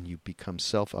again, and you become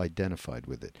self-identified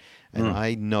with it. And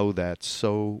I know that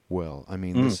so well. I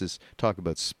mean, this is, talk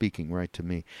about speaking right to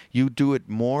me. You do it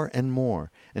more and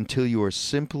more until you are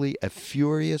simply a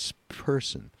furious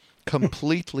person,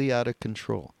 completely out of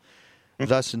control.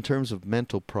 Thus, in terms of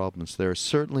mental problems, there are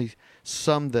certainly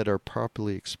some that are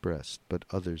properly expressed, but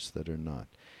others that are not.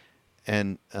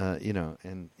 And,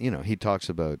 he talks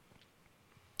about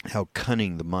how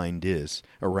cunning the mind is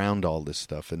around all this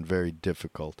stuff and very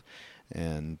difficult.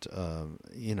 And,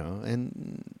 he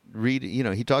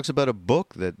talks about a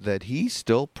book that he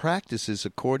still practices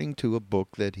according to a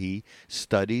book that he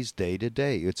studies day to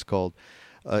day. It's called,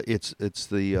 it's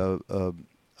the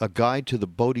A Guide to the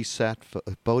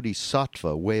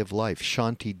Bodhisattva Way of Life,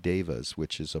 Shanti Devas,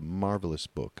 which is a marvelous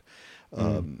book.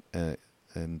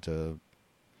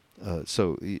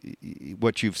 So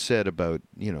what you've said about,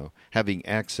 having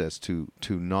access to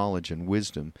knowledge and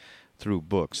wisdom through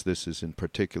books, this is in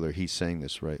particular, he's saying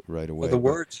this right away. Well, the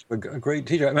words, a great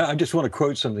teacher. I mean, I just want to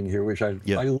quote something here, which I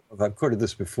love. I've quoted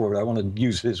this before, but I want to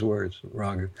use his words,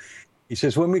 Raghu. He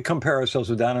says, when we compare ourselves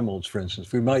with animals, for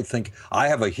instance, we might think, I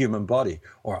have a human body,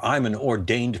 or I'm an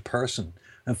ordained person,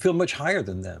 and feel much higher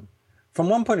than them. From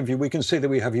one point of view, we can say that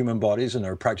we have human bodies and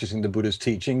are practicing the Buddha's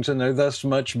teachings, and they're thus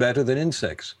much better than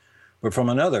insects. But from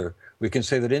another, we can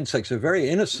say that insects are very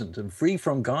innocent and free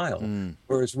from guile,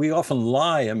 whereas we often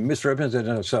lie and misrepresent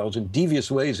ourselves in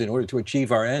devious ways in order to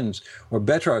achieve our ends or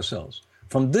better ourselves.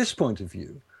 From this point of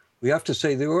view, we have to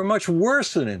say that we're much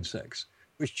worse than insects,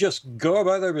 which just go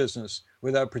about their business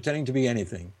without pretending to be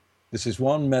anything. This is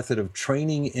one method of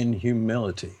training in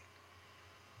humility.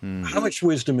 How much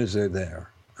wisdom is there?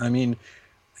 I mean,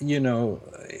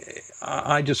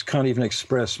 I just can't even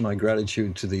express my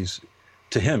gratitude to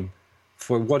him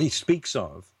for what he speaks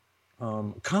of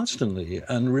constantly,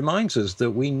 and reminds us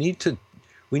that we need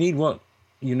what,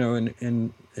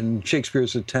 in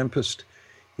Shakespeare's The Tempest,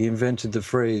 he invented the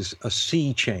phrase, a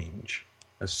sea change.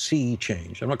 A sea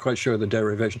change. I'm not quite sure of the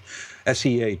derivation.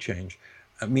 SEA change,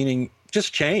 meaning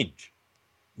just change.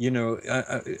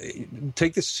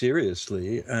 Take this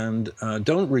seriously, and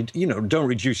don't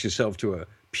reduce yourself to a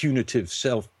punitive,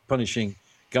 self-punishing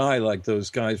guy like those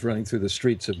guys running through the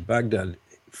streets of Baghdad,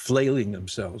 flailing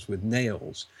themselves with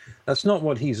nails. That's not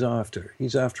what he's after.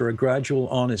 He's after a gradual,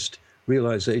 honest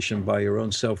realization by your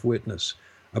own self-witness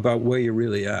about where you're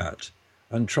really at,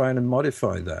 and trying to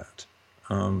modify that.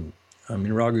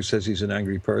 Raghu says he's an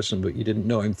angry person, but you didn't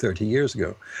know him 30 years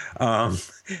ago.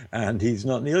 And he's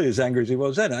not nearly as angry as he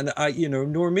was then. And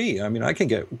nor me. I mean, I can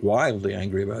get wildly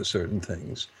angry about certain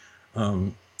things,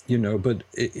 but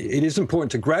it is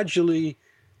important to gradually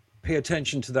pay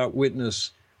attention to that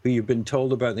witness who you've been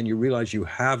told about, then you realize you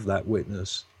have that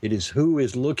witness. It is who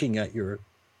is looking at your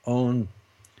own,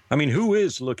 who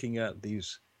is looking at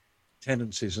these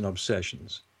tendencies and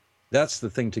obsessions? That's the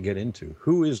thing to get into.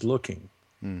 Who is looking?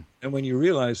 And when you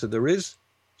realize that there is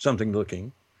something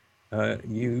looking,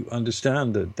 you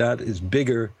understand that is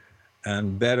bigger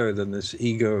and better than this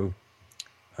ego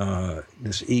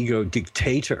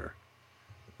dictator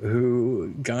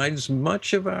who guides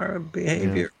much of our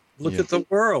behavior. Look at the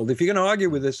world. If you're going to argue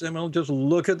with this, then just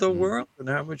look at the world and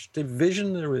how much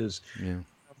division there is, how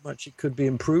much it could be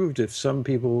improved if some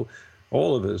people,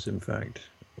 all of us, in fact,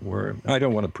 were. I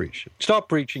don't want to preach. Stop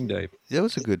preaching, Dave. That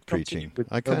was a good preaching.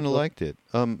 I kind of liked it.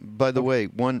 By the way,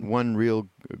 one real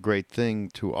great thing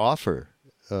to offer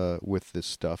with this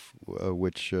stuff,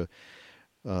 which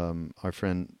our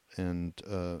friend and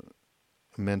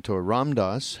mentor Ram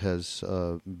Dass has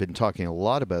been talking a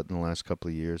lot about in the last couple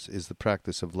of years, is the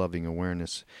practice of loving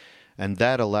awareness. And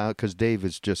that because Dave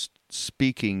is just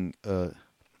speaking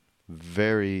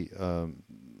very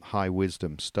high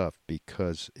wisdom stuff,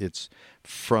 because it's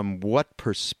from what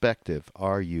perspective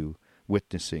are you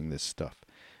witnessing this stuff?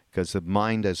 Because the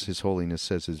mind, as His Holiness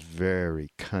says, is very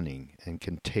cunning and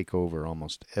can take over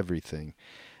almost everything.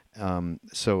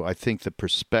 So I think the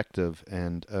perspective,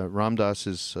 and Ram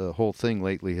Dass's whole thing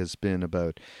lately has been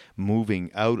about moving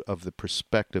out of the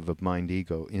perspective of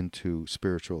mind-ego into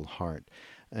spiritual heart,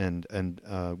 and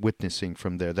witnessing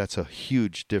from there. That's a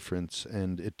huge difference,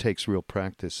 and it takes real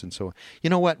practice. And so, you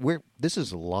know what? This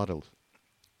is a lot of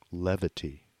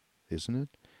levity, isn't it?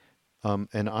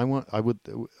 And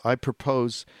I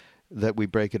propose that we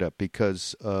break it up,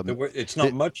 because it's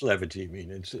not much levity.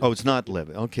 It's not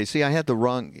levity. Okay, see, I had the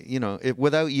wrong.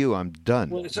 Without you, I'm done.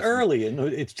 Well, it's early, and we're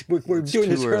doing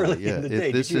this early in the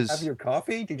day. Did you have your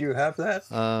coffee? Did you have that?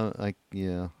 I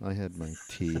had my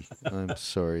tea. I'm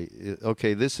sorry.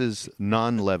 Okay, this is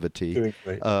non-levity.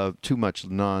 Too much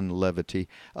non-levity.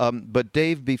 But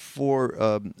Dave,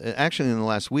 before actually in the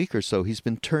last week or so, he's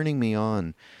been turning me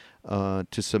on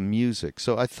to some music.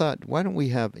 So I thought, why don't we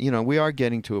have, we are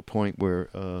getting to a point where,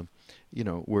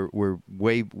 we're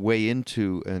way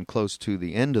into and close to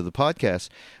the end of the podcast,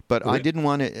 but I didn't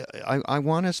want to, I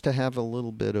want us to have a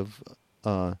little bit of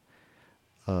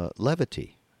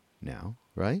levity now,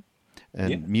 right?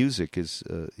 And music is,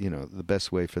 the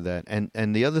best way for that.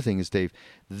 And the other thing is, Dave,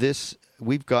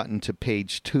 we've gotten to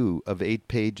page 2 of 8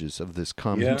 pages of this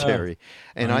commentary.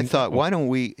 And I thought, why don't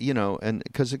we, and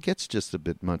because it gets just a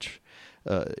bit much,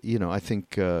 I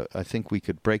think we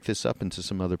could break this up into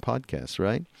some other podcasts,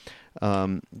 right?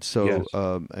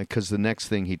 Because the next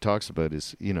thing he talks about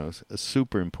is,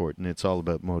 super important. It's all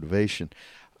about motivation.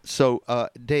 So,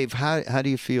 Dave, how do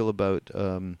you feel about?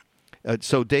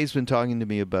 So, Dave's been talking to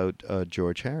me about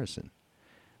George Harrison,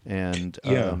 and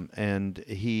and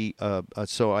he.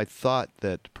 So, I thought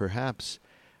that perhaps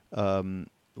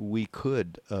we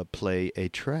could play a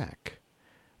track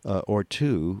or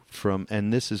two from,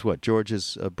 and this is what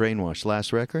George's Brainwash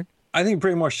last record. I think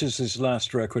Brainwash is his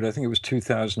last record. I think it was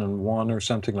 2001 or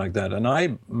something like that. And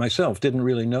I myself didn't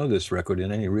really know this record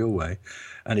in any real way,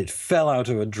 and it fell out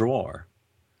of a drawer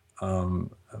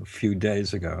a few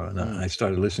days ago, and I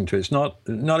started listening to it. It's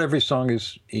not every song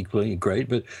is equally great,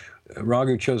 but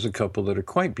Raghu chose a couple that are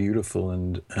quite beautiful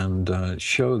and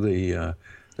show the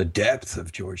depth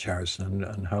of George Harrison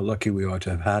and how lucky we are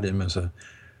to have had him as a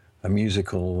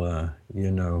musical,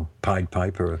 Pied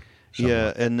Piper.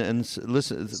 Yeah, and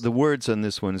listen, the words on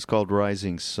this one is called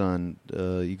Rising Sun.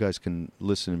 You guys can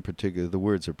listen in particular. The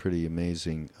words are pretty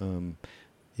amazing.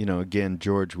 Again,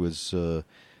 George was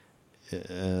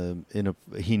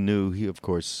he knew, of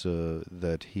course,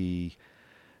 that he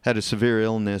had a severe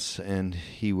illness, and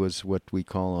he was what we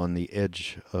call on the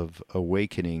edge of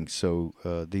awakening. So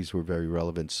these were very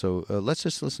relevant. So let's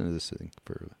just listen to this thing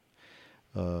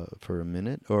for a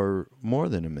minute or more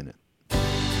than a minute.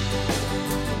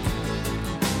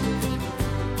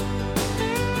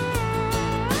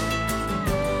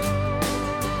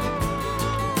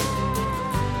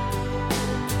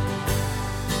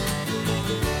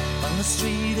 The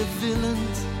street of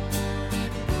villains,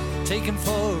 take him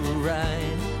for a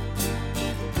ride.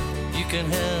 You can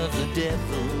have the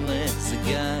devil as a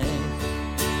guide.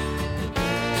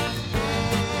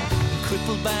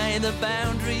 Crippled by the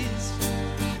boundaries,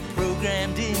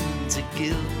 programmed into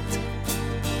guilt,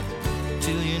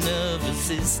 till your nervous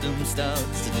system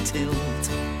starts to tilt.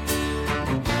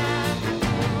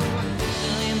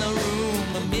 In the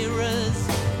room of mirrors,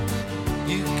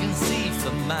 you can see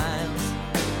for miles,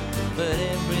 but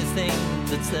everything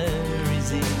that's there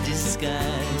is in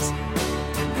disguise.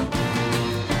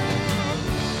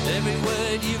 Every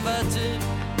word you've uttered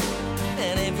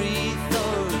and every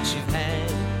thought you've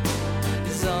had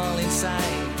is all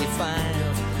inside your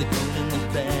file, the good and the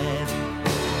bad.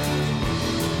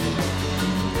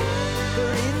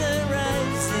 But in the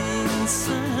rising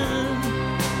sun,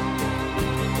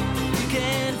 you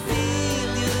can feel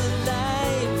your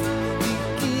life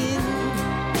begin.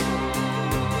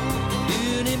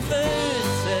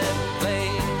 Universe at play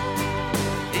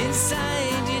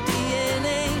inside your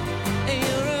DNA, and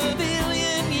you're a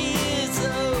billion years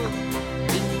old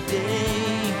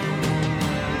today.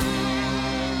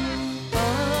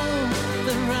 Oh,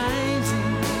 the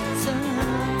rising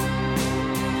sun,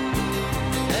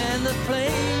 and the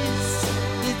place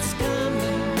it's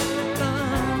coming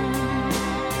from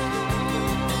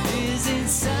is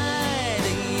inside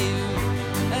of you,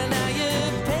 and now your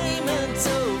payment's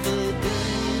overdue.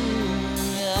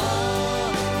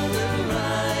 Oh, the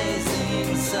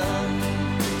rising sun.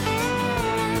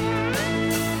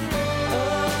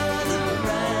 Oh, the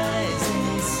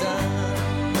rising sun.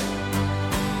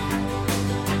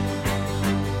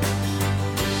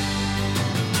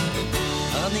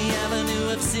 On the avenue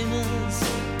of sinners,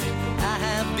 I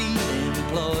have been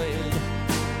employed,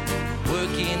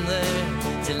 working there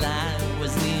till I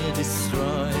was near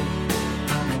destroyed.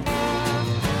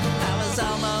 I was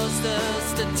almost a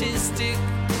statistic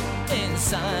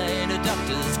inside a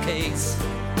doctor's case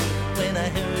when I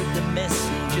heard the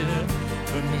messenger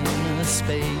from inner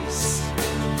space.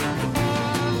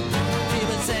 He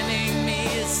was sending me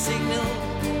a signal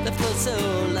that for so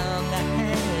long I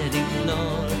had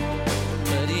ignored,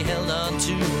 but he held on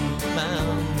to my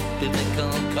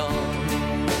umbilical cord.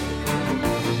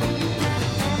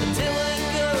 Until a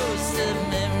ghost of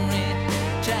memory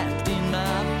trapped in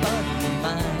my body and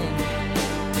mind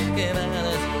came out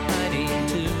of hiding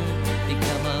to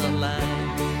become alive.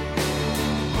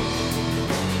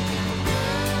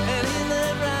 And in the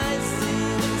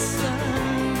rising sun,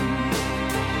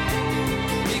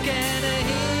 you can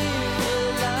hear your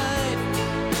life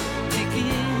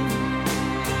ticking.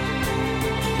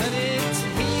 And it's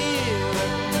here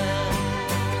and now,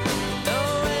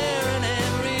 nowhere and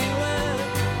everywhere.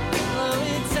 Oh,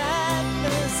 its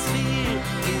atmosphere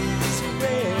is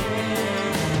rare.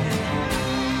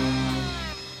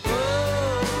 Oh,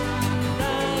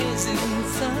 rising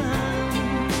sun,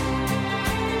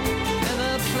 and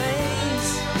the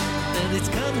place that it's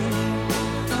coming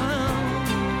from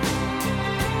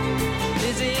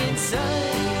is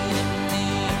inside of me,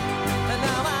 and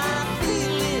now I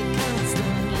feel it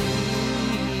constantly.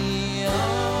 Oh,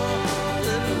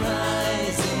 the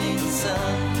rising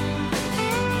sun.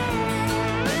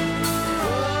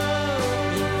 Oh,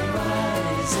 the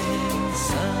rising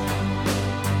sun.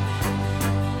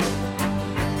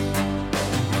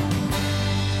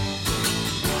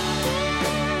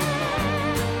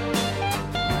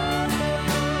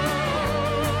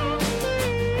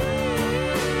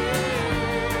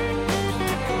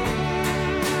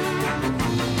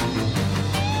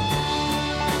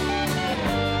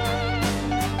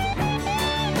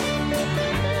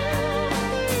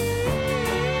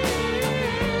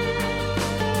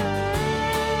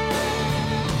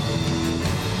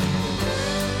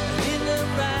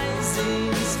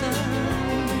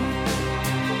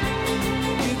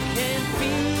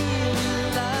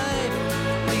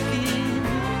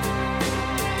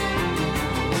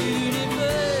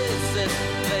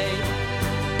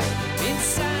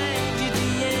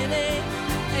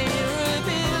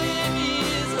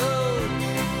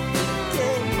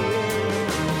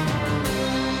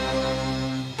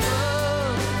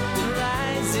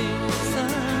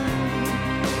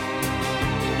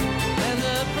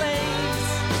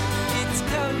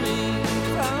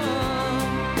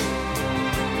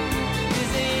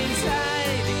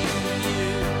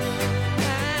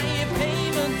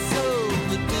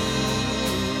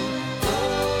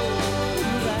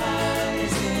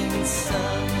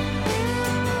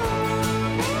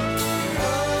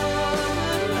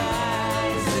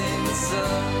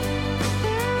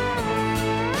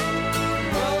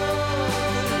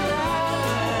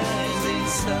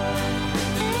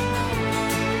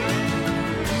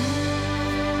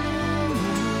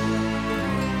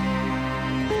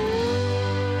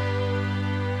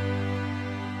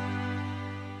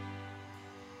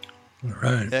 All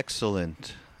right.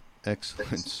 Excellent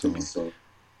song.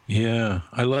 Yeah,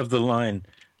 I love the line.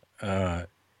 And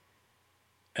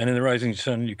in the rising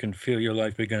sun, you can feel your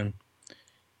life begin.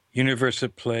 Universe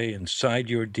at play inside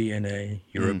your DNA.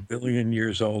 You're a billion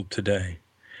years old today.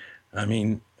 I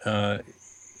mean,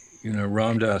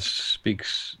 Ram Dass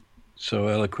speaks so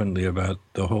eloquently about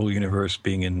the whole universe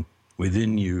being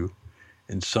within you,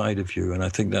 inside of you, and I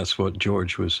think that's what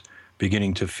George was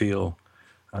beginning to feel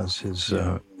as his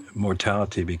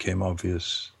mortality became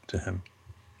obvious to him.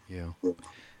 Yeah.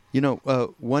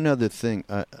 One other thing,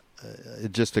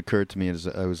 it just occurred to me as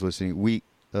I was listening.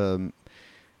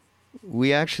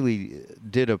 We actually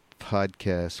did a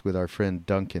podcast with our friend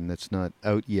Duncan that's not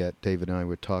out yet. David and I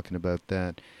were talking about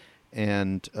that.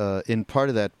 And in part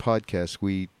of that podcast,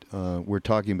 we were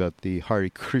talking about the Hare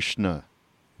Krishna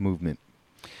movement.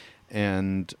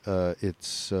 And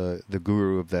it's the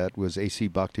guru of that was A.C.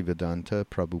 Bhaktivedanta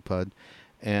Prabhupada.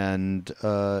 And,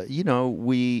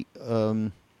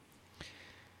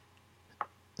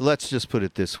 let's just put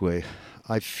it this way.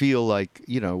 I feel like,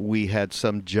 we had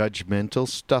some judgmental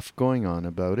stuff going on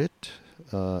about it,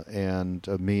 and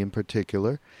me in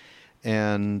particular.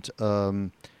 And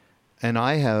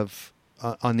I have,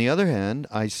 on the other hand,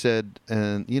 I said,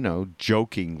 and,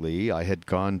 jokingly, I had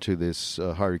gone to this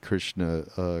Hare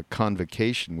Krishna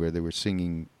convocation where they were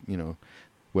singing,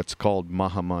 what's called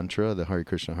Maha Mantra, the Hare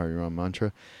Krishna Hare Ram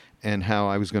mantra, and how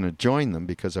I was going to join them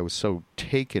because I was so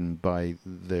taken by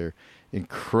their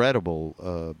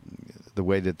incredible, the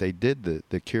way that they did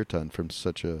the kirtan from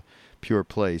such a pure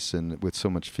place and with so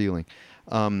much feeling.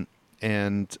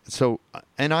 And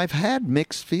I've had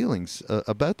mixed feelings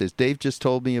about this. Dave just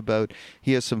told me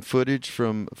he has some footage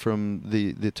from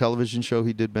the television show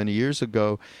he did many years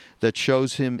ago that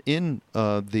shows him in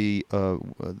the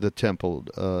temple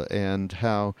and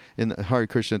how in the Hare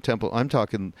Krishna temple. I'm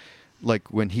talking like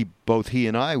when both he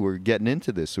and I were getting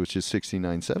into this, which is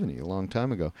 69, 70, a long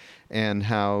time ago, and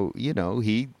how,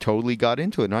 he totally got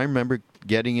into it. And I remember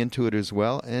getting into it as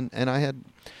well, and I had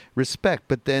respect.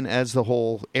 But then as the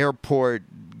whole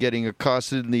airport, getting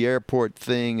accosted in the airport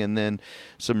thing, and then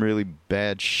some really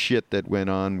bad shit that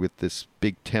went on with this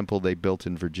big temple they built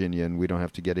in Virginia, and we don't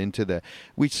have to get into that.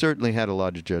 We certainly had a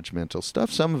lot of judgmental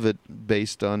stuff, some of it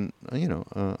based on,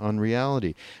 on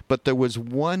reality. But there was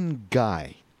one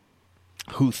guy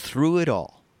who through it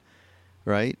all,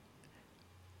 right,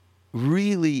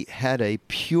 really had a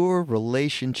pure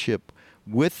relationship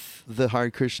with the Hare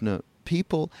Krishna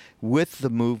people, with the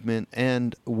movement,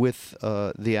 and with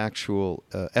the actual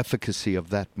efficacy of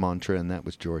that mantra, and that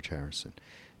was George Harrison.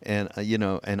 And,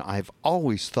 and I've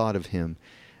always thought of him,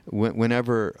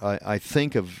 whenever I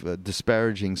think of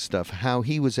disparaging stuff, how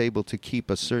he was able to keep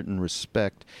a certain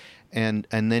respect, and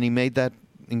then he made that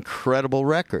incredible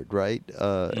record, right?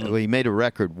 Well, he made a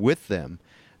record with them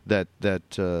that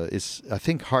is, I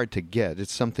think, hard to get.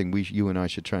 It's something you and I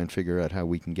should try and figure out how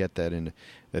we can get that and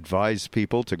advise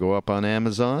people to go up on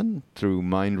Amazon through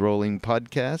Mind Rolling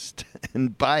Podcast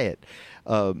and buy it.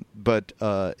 But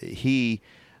he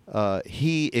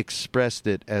expressed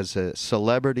it as a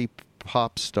celebrity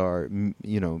pop star,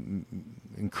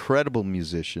 incredible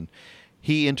musician.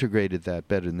 He integrated that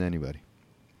better than anybody.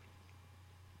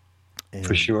 And,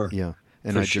 for sure. Yeah.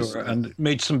 And and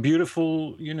made some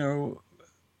beautiful,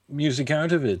 music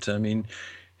out of it. I mean,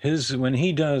 when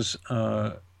he does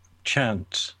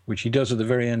chants, which he does at the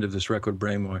very end of this record,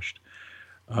 Brainwashed,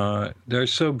 they're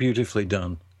so beautifully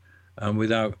done,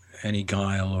 without any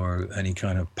guile or any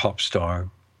kind of pop star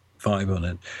vibe on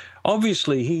it.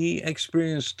 Obviously, he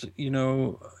experienced,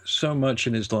 so much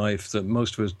in his life that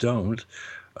most of us don't,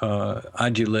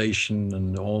 adulation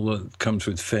and all that comes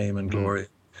with fame and glory.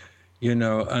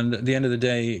 And at the end of the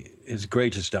day, his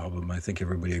greatest album, I think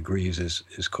everybody agrees,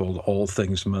 is called All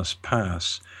Things Must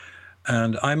Pass.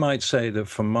 And I might say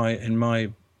that in my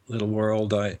little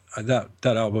world, that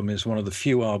album is one of the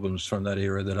few albums from that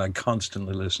era that I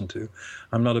constantly listen to.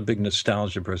 I'm not a big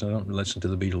nostalgia person. I don't listen to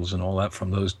the Beatles and all that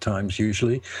from those times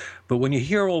usually. But when you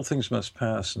hear All Things Must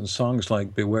Pass and songs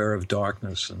like Beware of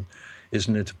Darkness and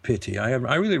Isn't It a Pity, I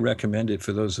really recommend it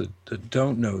for those that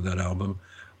don't know that album.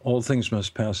 All Things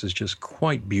Must Pass is just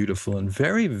quite beautiful and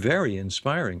very, very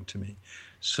inspiring to me.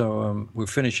 So we're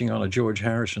finishing on a George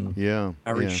Harrison.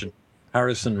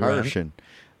 Harrison.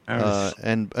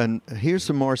 And here's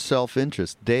some more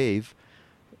self-interest. Dave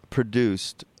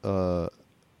produced, and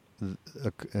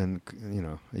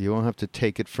you won't have to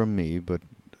take it from me, but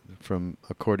from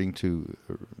according to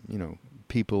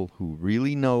people who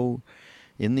really know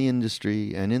in the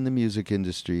industry and in the music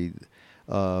industry.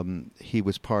 He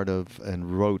was part of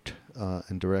and wrote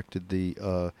and directed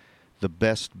the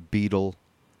best Beatle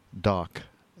doc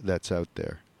that's out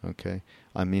there. Okay,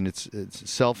 I mean it's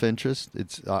self-interest.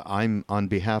 I'm on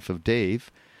behalf of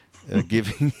Dave.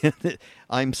 Giving,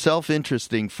 I'm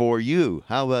self-interesting for you.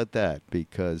 How about that?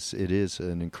 Because it is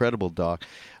an incredible doc.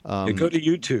 You go to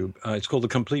YouTube. It's called The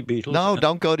Complete Beatles. No,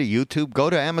 don't go to YouTube. Go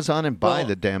to Amazon and buy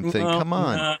the damn thing. Come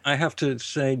on. I have to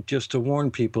say, just to warn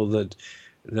people that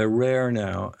they're rare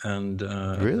now, and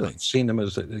really? I've seen them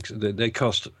as they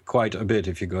cost quite a bit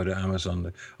if you go to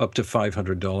Amazon, up to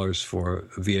 $500 for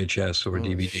VHS or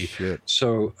DVD. Shit.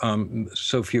 So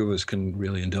so few of us can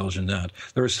really indulge in that.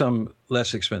 There are some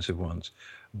less expensive ones,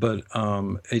 but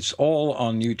it's all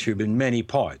on YouTube in many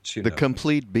parts. The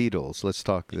Complete Beatles. Let's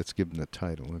give them the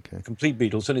title. Okay. Complete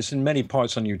Beatles, and it's in many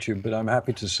parts on YouTube. But I'm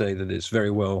happy to say that it's very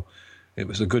well. It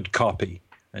was a good copy.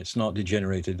 It's not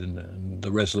degenerated, and the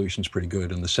resolution's pretty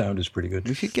good, and the sound is pretty good.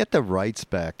 You should get the rights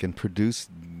back and produce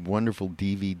wonderful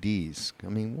DVDs. I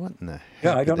mean, what in the heck?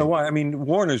 Yeah, I don't know why. I mean,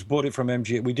 Warner's bought it from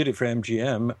MGM. We did it for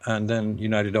MGM, and then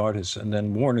United Artists, and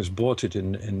then Warner's bought it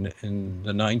in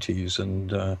the 90s,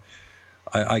 and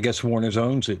I guess Warner's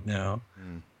owns it now.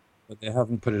 But they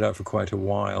haven't put it out for quite a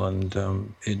while, and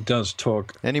it does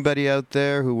talk. Anybody out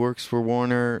there who works for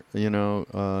Warner,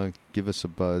 give us a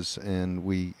buzz, and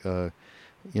we...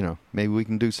 maybe we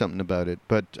can do something about it.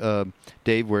 But,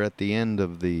 Dave, we're at the end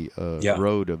of the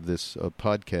road of this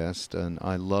podcast, and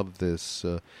I love this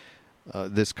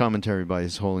this commentary by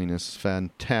His Holiness.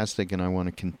 Fantastic, and I want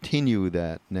to continue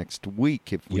that next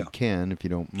week if we can, if you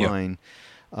don't mind.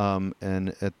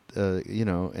 And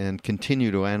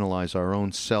continue to analyze our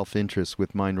own self-interest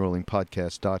with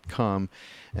mindrollingpodcast.com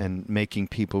and making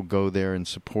people go there and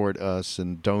support us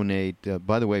and donate.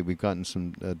 By the way, we've gotten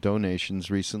some donations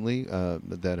recently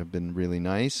that have been really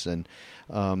nice, and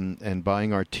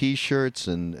buying our T-shirts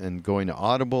and going to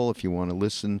Audible if you want to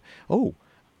listen. Oh,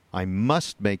 I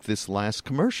must make this last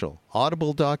commercial.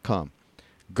 Audible.com.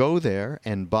 Go there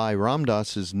and buy Ram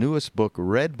Dass's newest book,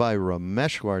 read by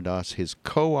Rameshwar Das, his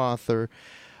co-author,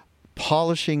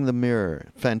 Polishing the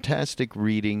Mirror. Fantastic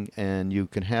reading, and you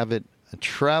can have it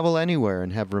travel anywhere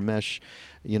and have Ramesh,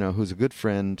 who's a good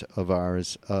friend of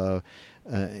ours,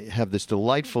 have this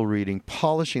delightful reading,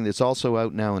 Polishing. It's also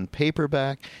out now in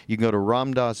paperback. You can go to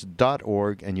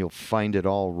ramdas.org and you'll find it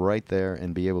all right there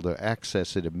and be able to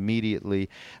access it immediately.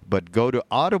 But go to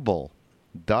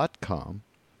audible.com.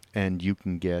 And you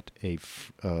can get a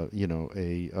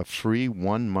free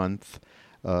 1 month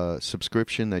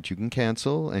subscription that you can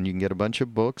cancel, and you can get a bunch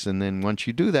of books. And then once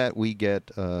you do that, we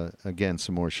get again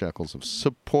some more shekels of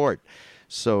support.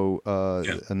 So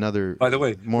another, by the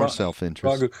way, more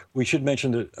self-interest. Raghu, we should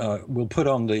mention that we'll put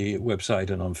on the website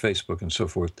and on Facebook and so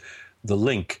forth the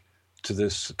link to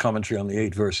this commentary on the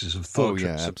 8 verses of thought. Oh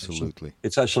yeah, absolutely.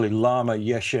 It's actually Lama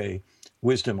Yeshe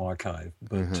Wisdom Archive,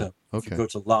 but if you go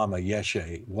to Lama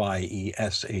Yeshe,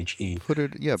 Yeshe, put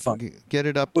it, get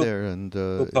it up there, and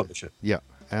we'll publish it. Yeah,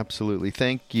 absolutely.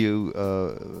 Thank you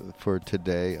for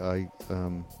today.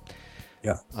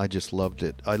 I just loved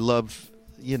it. I love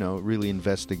really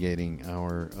investigating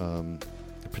our,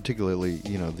 particularly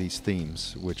these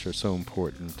themes, which are so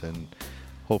important and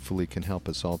hopefully can help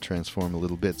us all transform a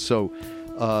little bit. So,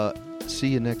 see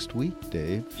you next week,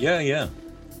 Dave. Yeah.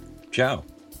 Ciao.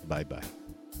 Bye-bye.